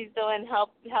merchandise. She's the one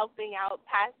helping out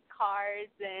pass cards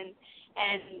and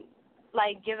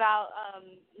like give out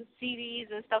CDs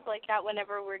and stuff like that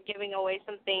whenever we're giving away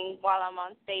something while I'm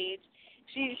on stage.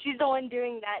 She's the one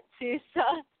doing that too. So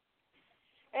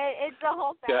it's the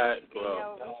whole family. You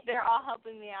know, they're all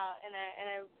helping me out,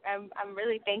 and I'm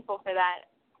really thankful for that.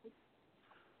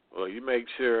 Well, you make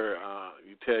sure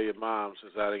you tell your mom,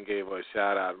 since I didn't give her a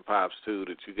shout out, and Pops too,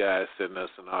 that you guys send us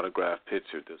an autographed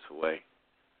picture this way.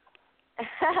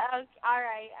 All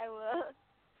right, I will.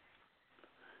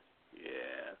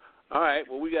 Yeah. All right,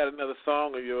 well, we got another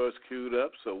song of yours queued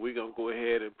up, so we're going to go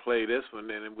ahead and play this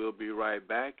one, and then we'll be right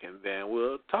back, and then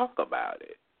we'll talk about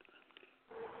it.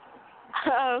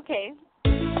 Okay.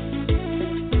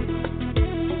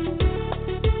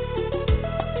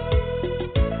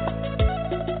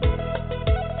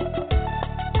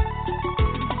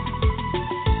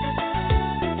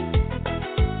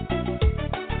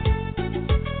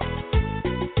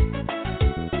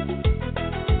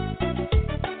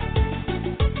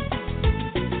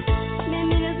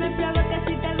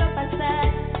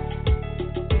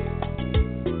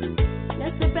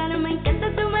 Me encanta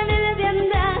tu manera de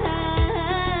andar.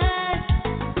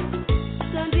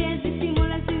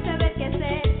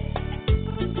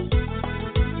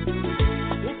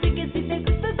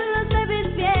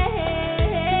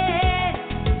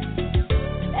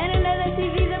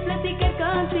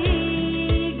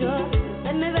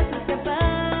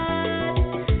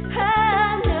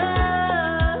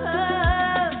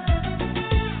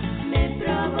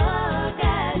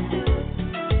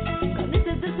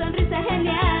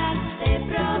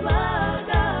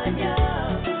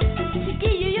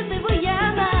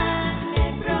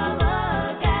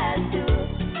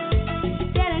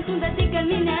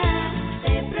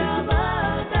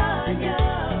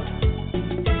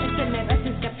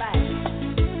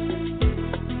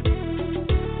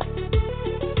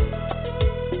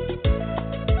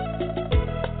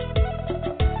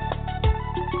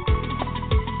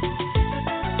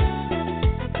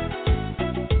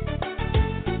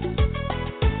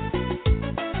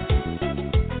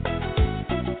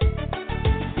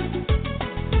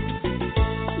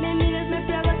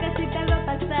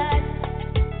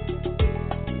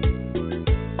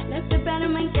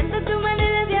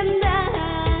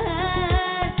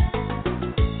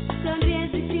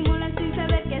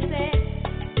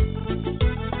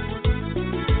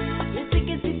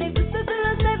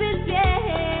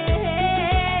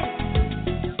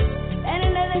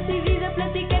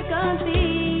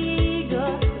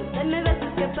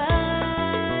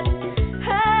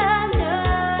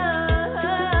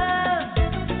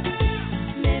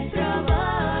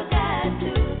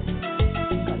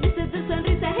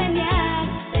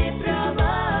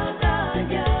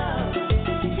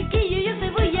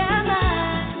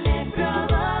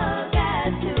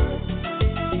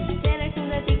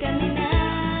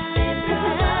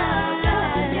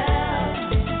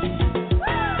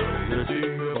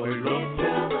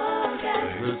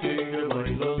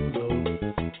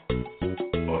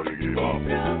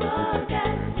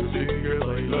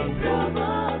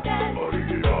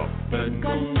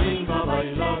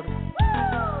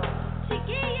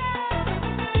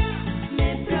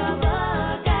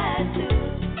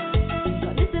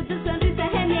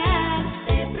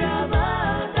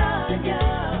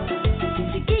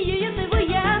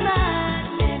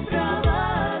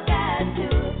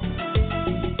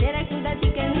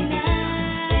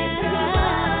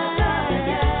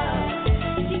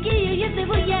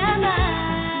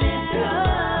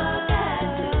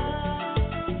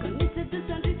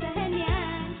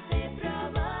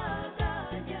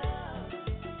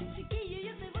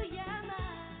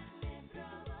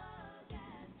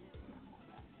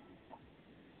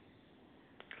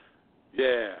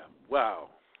 Yeah, wow.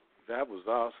 That was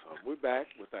awesome. We're back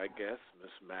with our guest,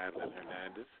 Miss Madalyn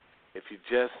Hernandez. If you're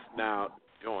just now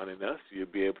joining us, you'll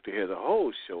be able to hear the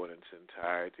whole show in its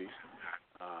entirety,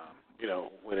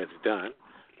 when it's done.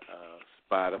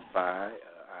 Spotify,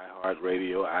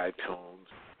 iHeartRadio, iTunes,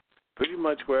 pretty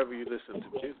much wherever you listen to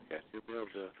music at, you'll be able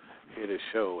to hear the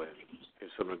show and hear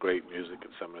some of the great music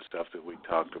and some of the stuff that we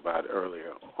talked about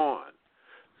earlier on.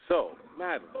 So,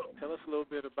 Madalyn, tell us a little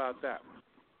bit about that one.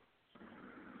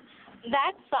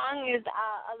 That song is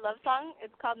a love song.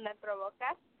 It's called Me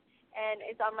Provoca, and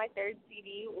it's on my third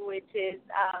CD, which is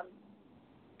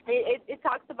it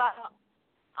talks about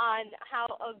on how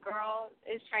a girl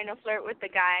is trying to flirt with the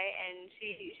guy, and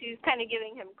she's kind of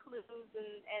giving him clues,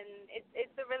 and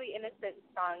it's a really innocent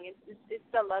song. It's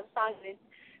a love song, and it's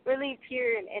really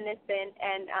pure and innocent.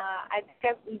 And I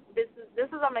think this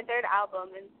is on my third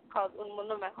album. It's called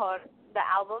Mundo Mejor, the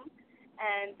album,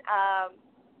 and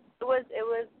it was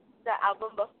the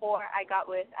album before I got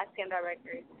with Hacienda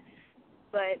Records.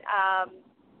 But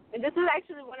this is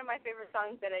actually one of my favorite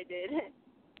songs that I did.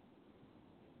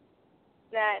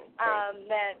 that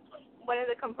one of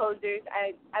the composers,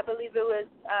 I believe it was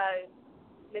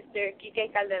Mr.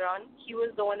 Quique Calderon. He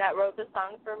was the one that wrote the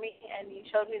song for me, and he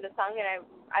showed me the song, and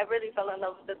I really fell in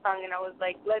love with the song, and I was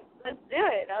like, let's do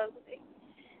it. I was like,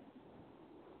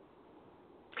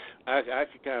 I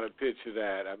can kind of picture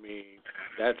that. I mean,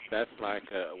 that's like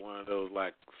one of those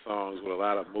like songs with a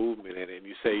lot of movement in it. And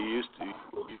you say you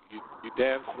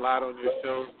dance a lot on your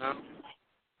shows now?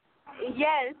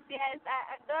 Yes.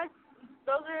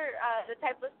 Those are the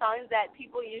type of songs that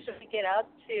people usually get up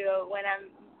to when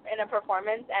I'm in a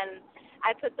performance, and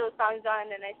I put those songs on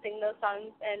and I sing those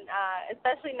songs, and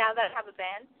especially now that I have a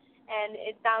band, and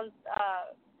it sounds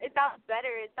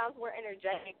better. It sounds more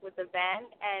energetic with the band,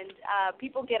 and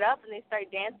people get up and they start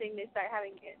dancing. They start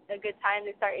having a good time.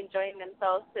 They start enjoying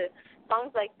themselves to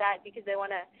songs like that because they want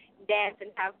to dance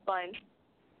and have fun.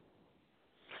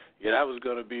 Yeah, that was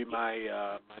going to be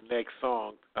my next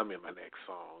song.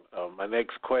 My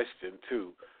next question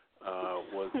too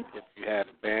was if you had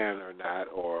a band or not,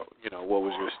 or what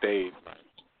was your stage like?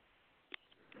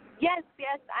 Yes,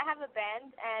 I have a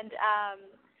band, and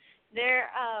we're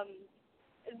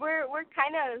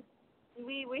kind of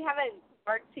we haven't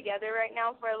worked together right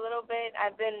now for a little bit.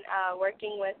 I've been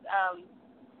working with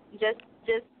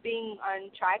just being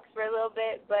on tracks for a little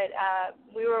bit, but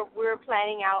we were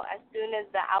planning out as soon as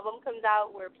the album comes out.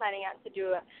 We're planning out to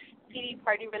do a CD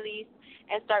party release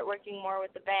and start working more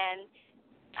with the band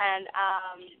and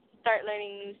start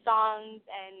learning new songs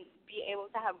and be able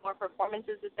to have more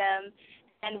performances with them.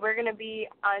 And we're gonna be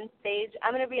on stage.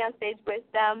 I'm gonna be on stage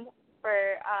with them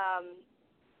for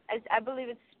I believe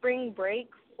it's spring break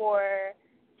for.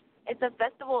 It's a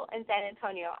festival in San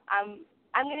Antonio. I'm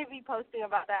going to be posting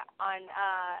about that on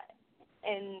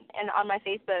on my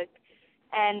Facebook,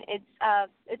 and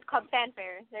it's called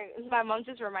Fanfare. My mom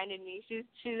just reminded me.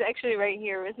 She's actually right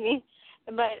here with me,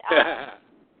 but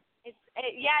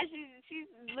she's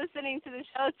listening to the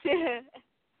show too.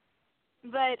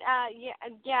 But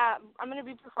I'm going to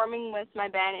be performing with my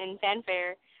band in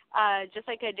Fanfare, just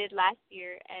like I did last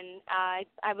year, and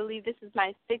I believe this is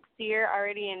my 6th year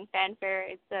already in Fanfare.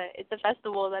 It's a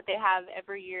festival that they have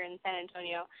every year in San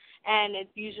Antonio, and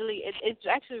it's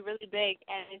actually really big,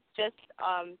 and it's just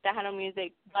Tejano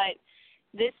music. But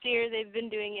this year they've been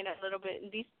doing it a little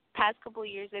bit. These past couple of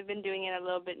years they've been doing it a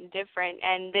little bit different,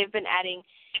 and they've been adding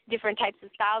different types of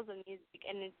styles of music,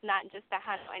 and it's not just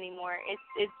Tejano anymore.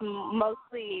 It's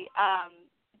mostly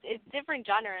it's different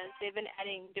genres. They've been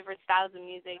adding different styles of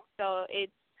music. So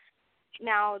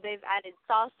now they've added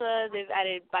salsa, they've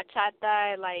added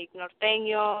bachata, like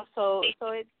norteño. So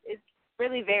it's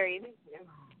really varied.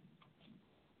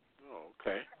 Oh,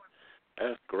 okay.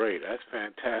 That's great. That's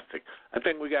fantastic. I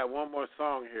think we got one more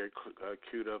song here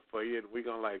queued up for you, and we're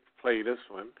going to play this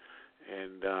one,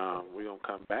 and we're going to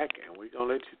come back, and we're going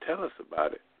to let you tell us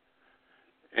about it.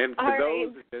 And for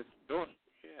those that just joined,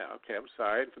 I'm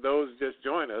sorry. For those who just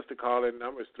joined us, the call-in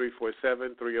number is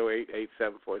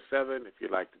 347-308-8747. If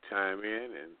you'd like to chime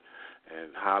in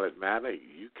and holler at Madalyn,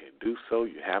 you can do so.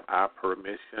 You have our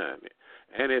permission.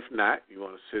 And if not, you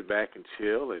want to sit back and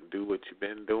chill and do what you've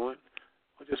been doing,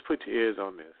 well, just put your ears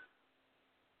on this.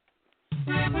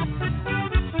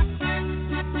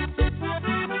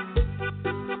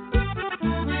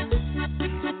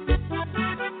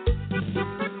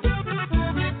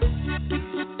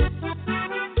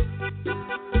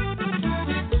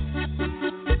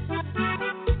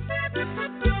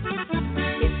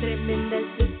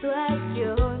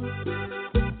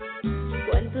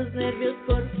 Nervios,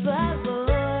 por favor,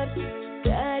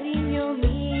 cariño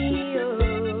mío.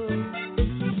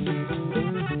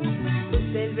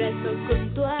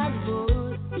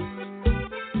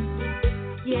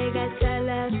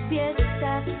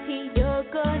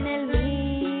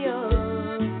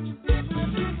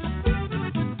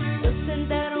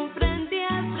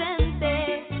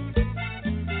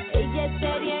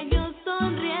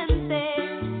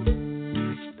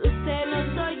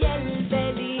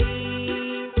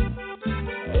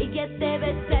 ella te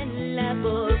besa en la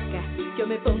boca, yo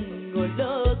me pongo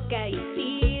loca y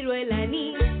tiro el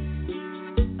anís.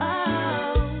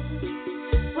 Oh,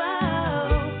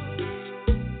 wow.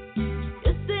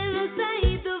 Yo celosa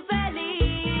y tú feliz.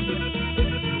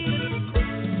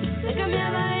 Déjame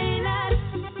a bailar,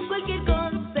 cualquier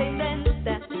cosa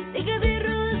inventa. Deja de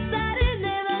rozar en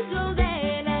debajo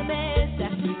de la mesa.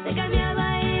 Déjame a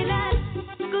bailar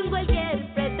con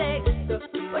cualquier pretexto,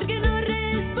 porque no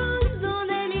respondo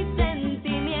de mis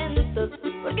sentimientos,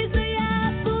 porque estoy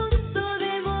a punto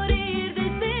de morir de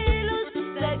celos.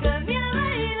 Sácame a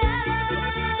bailar.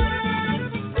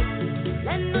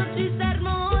 La noche está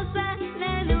hermosa,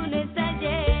 la luna está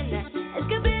llena.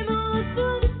 Escapemos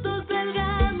juntos,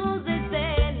 salgamos de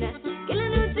cena. Que la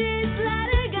noche es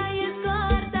larga y es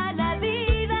corta la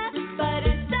vida para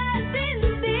estar sin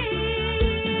ti.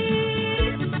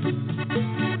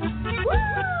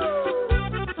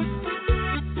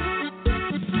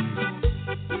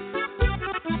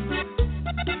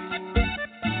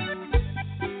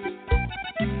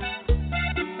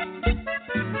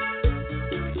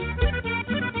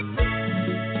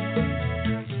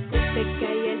 Se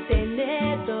cae el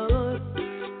tenedor,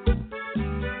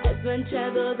 has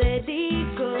manchado de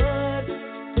licor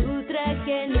tu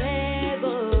traje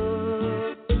nuevo.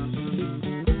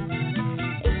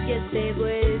 Ella te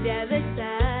vuelve a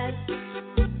besar,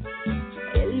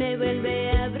 él me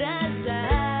vuelve a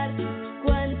abrazar.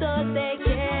 Cuánto te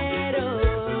quiero.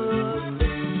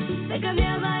 Déjame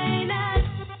a bailar,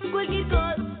 cualquier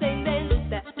cosa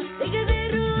inventa. Deja de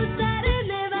rozar en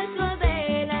debajo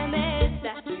de la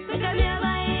mesa. Déjame a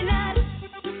bailar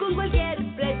con cualquier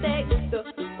pretexto,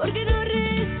 porque no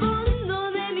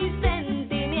respondo de mis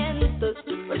sentimientos,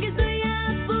 porque estoy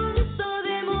a punto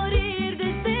de morir de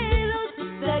celos.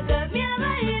 Sácame a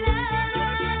bailar.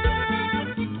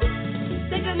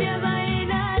 Sácame a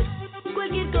bailar,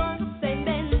 cualquier cosa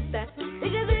inventa.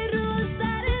 Deja de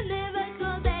rozar en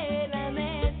debajo de la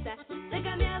mesa.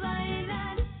 Déjame a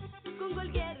bailar con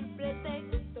cualquier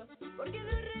pretexto, porque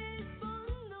no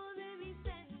respondo de mis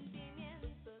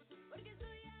sentimientos, porque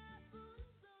estoy a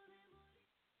punto de morir.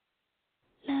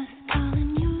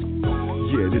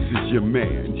 Yeah, this is your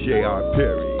man, J.R.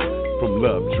 Perry from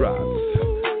Love Drops.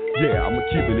 Yeah, I'm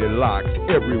keeping it locked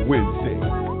every Wednesday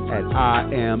at I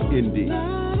Am Indie,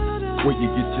 where you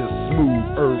get your smooth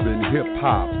urban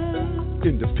hip-hop,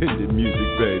 independent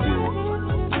music, baby.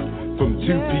 From 2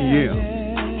 p.m.,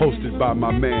 hosted by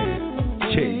my man,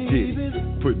 K.D.,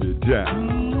 putting it down.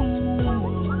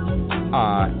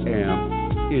 I Am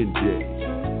Indie.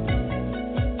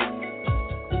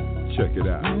 Check it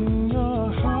out.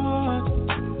 Your heart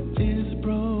is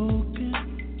broken.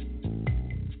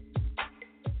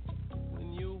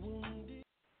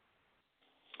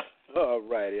 All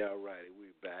righty. We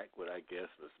back with, I guess,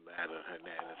 Miss Madalyn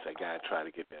Hernandez. I got to try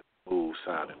to get that smooth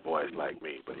sounding voice like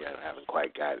me, but yeah, I haven't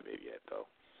quite gotten it yet, though.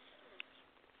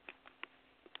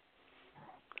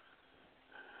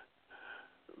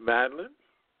 Madalyn?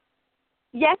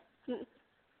 Yes.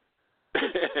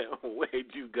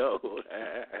 Where'd you go?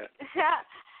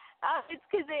 It's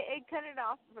because it cut it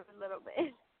off for a little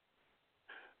bit.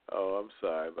 Oh, I'm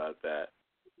sorry about that.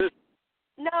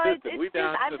 No, it's just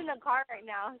I'm in the car right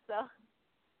now, so.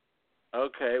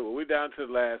 Okay, well, we're down to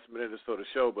the last minute or so of the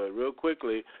show, but real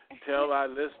quickly, tell our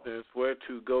listeners where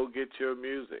to go get your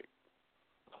music.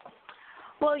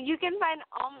 Well, you can find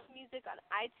all my music on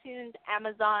iTunes,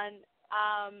 Amazon,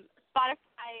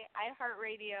 Spotify,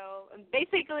 iHeartRadio,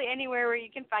 basically anywhere where you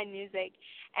can find music.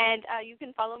 And you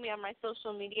can follow me on my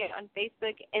social media on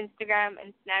Facebook, Instagram,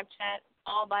 and Snapchat,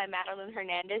 all by Madalyn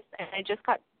Hernandez. And I just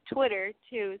got Twitter,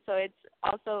 too, so it's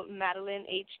also Madalyn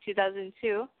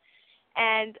H2002.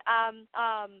 And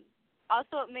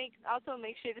also make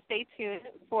sure to stay tuned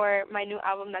for my new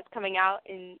album that's coming out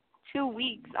in 2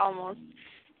 weeks almost.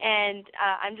 And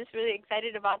I'm just really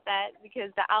excited about that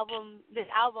because this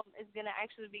album is going to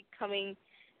actually be coming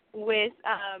with,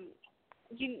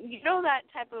 you know, that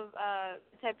type of,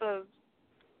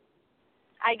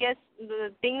 I guess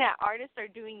the thing that artists are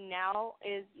doing now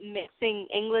is mixing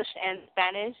English and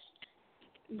Spanish.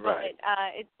 Right.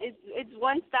 But it's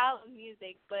one style of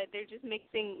music, but they're just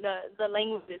mixing the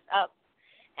languages up.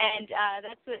 And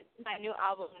that's what my new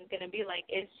album is going to be like.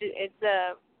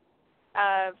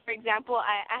 For example,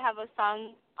 I have a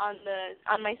song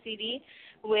on my CD,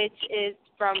 which is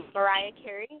from Mariah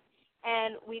Carey,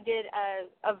 and we did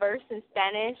a verse in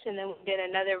Spanish, and then we did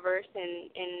another verse in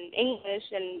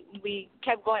English, and we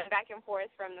kept going back and forth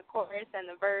from the chorus and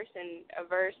the verse and a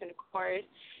verse and a chorus.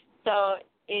 So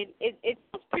it's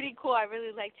pretty cool. I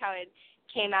really liked how it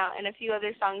came out, and a few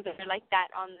other songs that are like that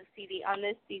on the CD, on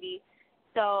this CD.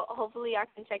 So hopefully y'all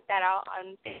can check that out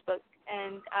on Facebook.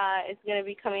 And it's going to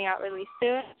be coming out really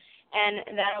soon.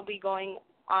 And that'll be going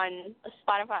on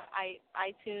Spotify,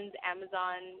 iTunes,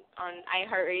 Amazon, on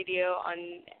iHeartRadio,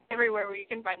 on everywhere where you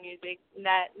can find music.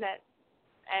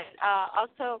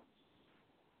 Also,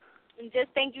 just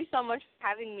thank you so much for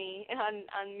having me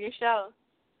on your show.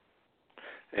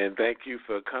 And thank you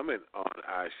for coming on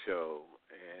our show.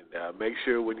 And make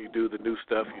sure when you do the new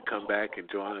stuff, you come back and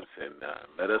join us and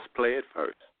let us play it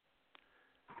first.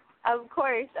 Of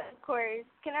course.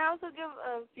 Can I also give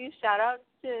a few shout-outs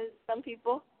to some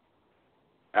people?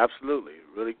 Absolutely.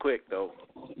 Really quick, though.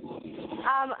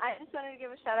 I just wanted to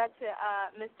give a shout-out to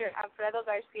Mr. Alfredo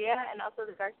Garcia and also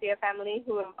the Garcia family,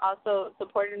 who have also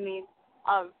supported me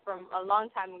from a long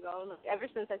time ago, ever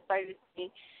since I started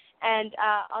singing. And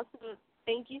also,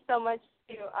 thank you so much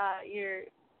to your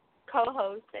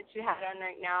co-host that you had on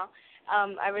right now.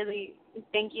 I really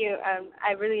thank you.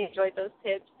 I really enjoyed those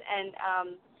tips,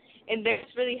 and they're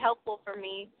just really helpful for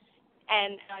me.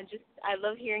 And I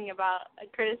love hearing about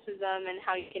criticism and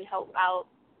how you can help out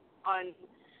on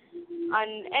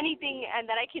anything and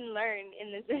that I can learn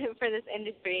in this for this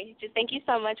industry. Just thank you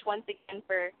so much once again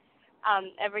for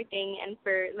everything and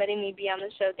for letting me be on the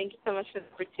show. Thank you so much for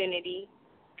the opportunity.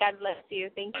 God bless you.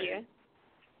 Thank you.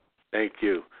 Thank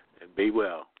you, and be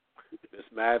well. Miss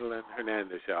Madalyn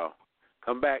Hernandez, y'all.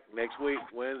 Come back next week,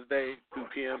 Wednesday, 2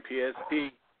 p.m.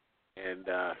 PST. And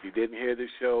if you didn't hear this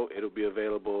show, it'll be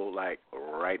available, right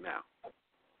now.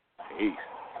 Peace.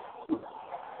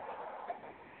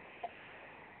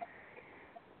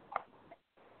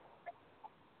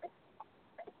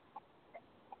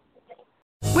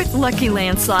 With Lucky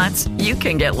Land Slots, you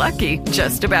can get lucky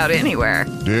just about anywhere.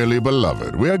 Dearly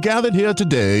beloved, we are gathered here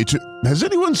today to... Has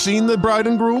anyone seen the bride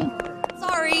and groom?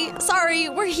 Sorry,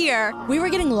 we're here. We were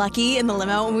getting lucky in the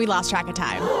limo and we lost track of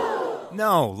time.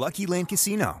 No, Lucky Land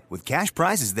Casino, with cash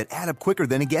prizes that add up quicker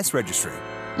than a guest registry.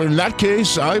 In that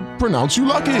case, I pronounce you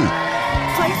lucky.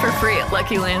 Play for free at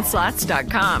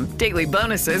LuckyLandSlots.com. Daily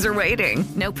bonuses are waiting.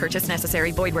 No purchase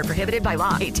necessary. Void where prohibited by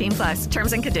law. 18+.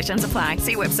 Terms and conditions apply.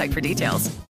 See website for details.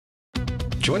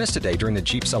 Join us today during the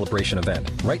Jeep Celebration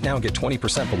event. Right now, get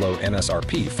 20% below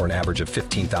MSRP for an average of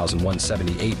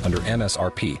 $15,178 under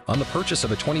MSRP on the purchase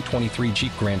of a 2023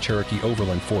 Jeep Grand Cherokee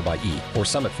Overland 4xE or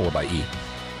Summit 4xE.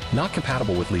 Not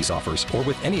compatible with lease offers or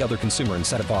with any other consumer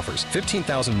incentive offers.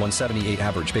 $15,178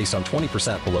 average based on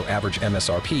 20% below average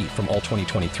MSRP from all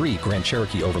 2023 Grand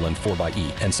Cherokee Overland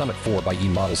 4xE and Summit 4xE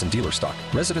models in dealer stock.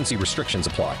 Residency restrictions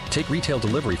apply. Take retail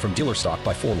delivery from dealer stock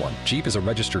by 4/1. Jeep is a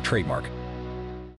registered trademark.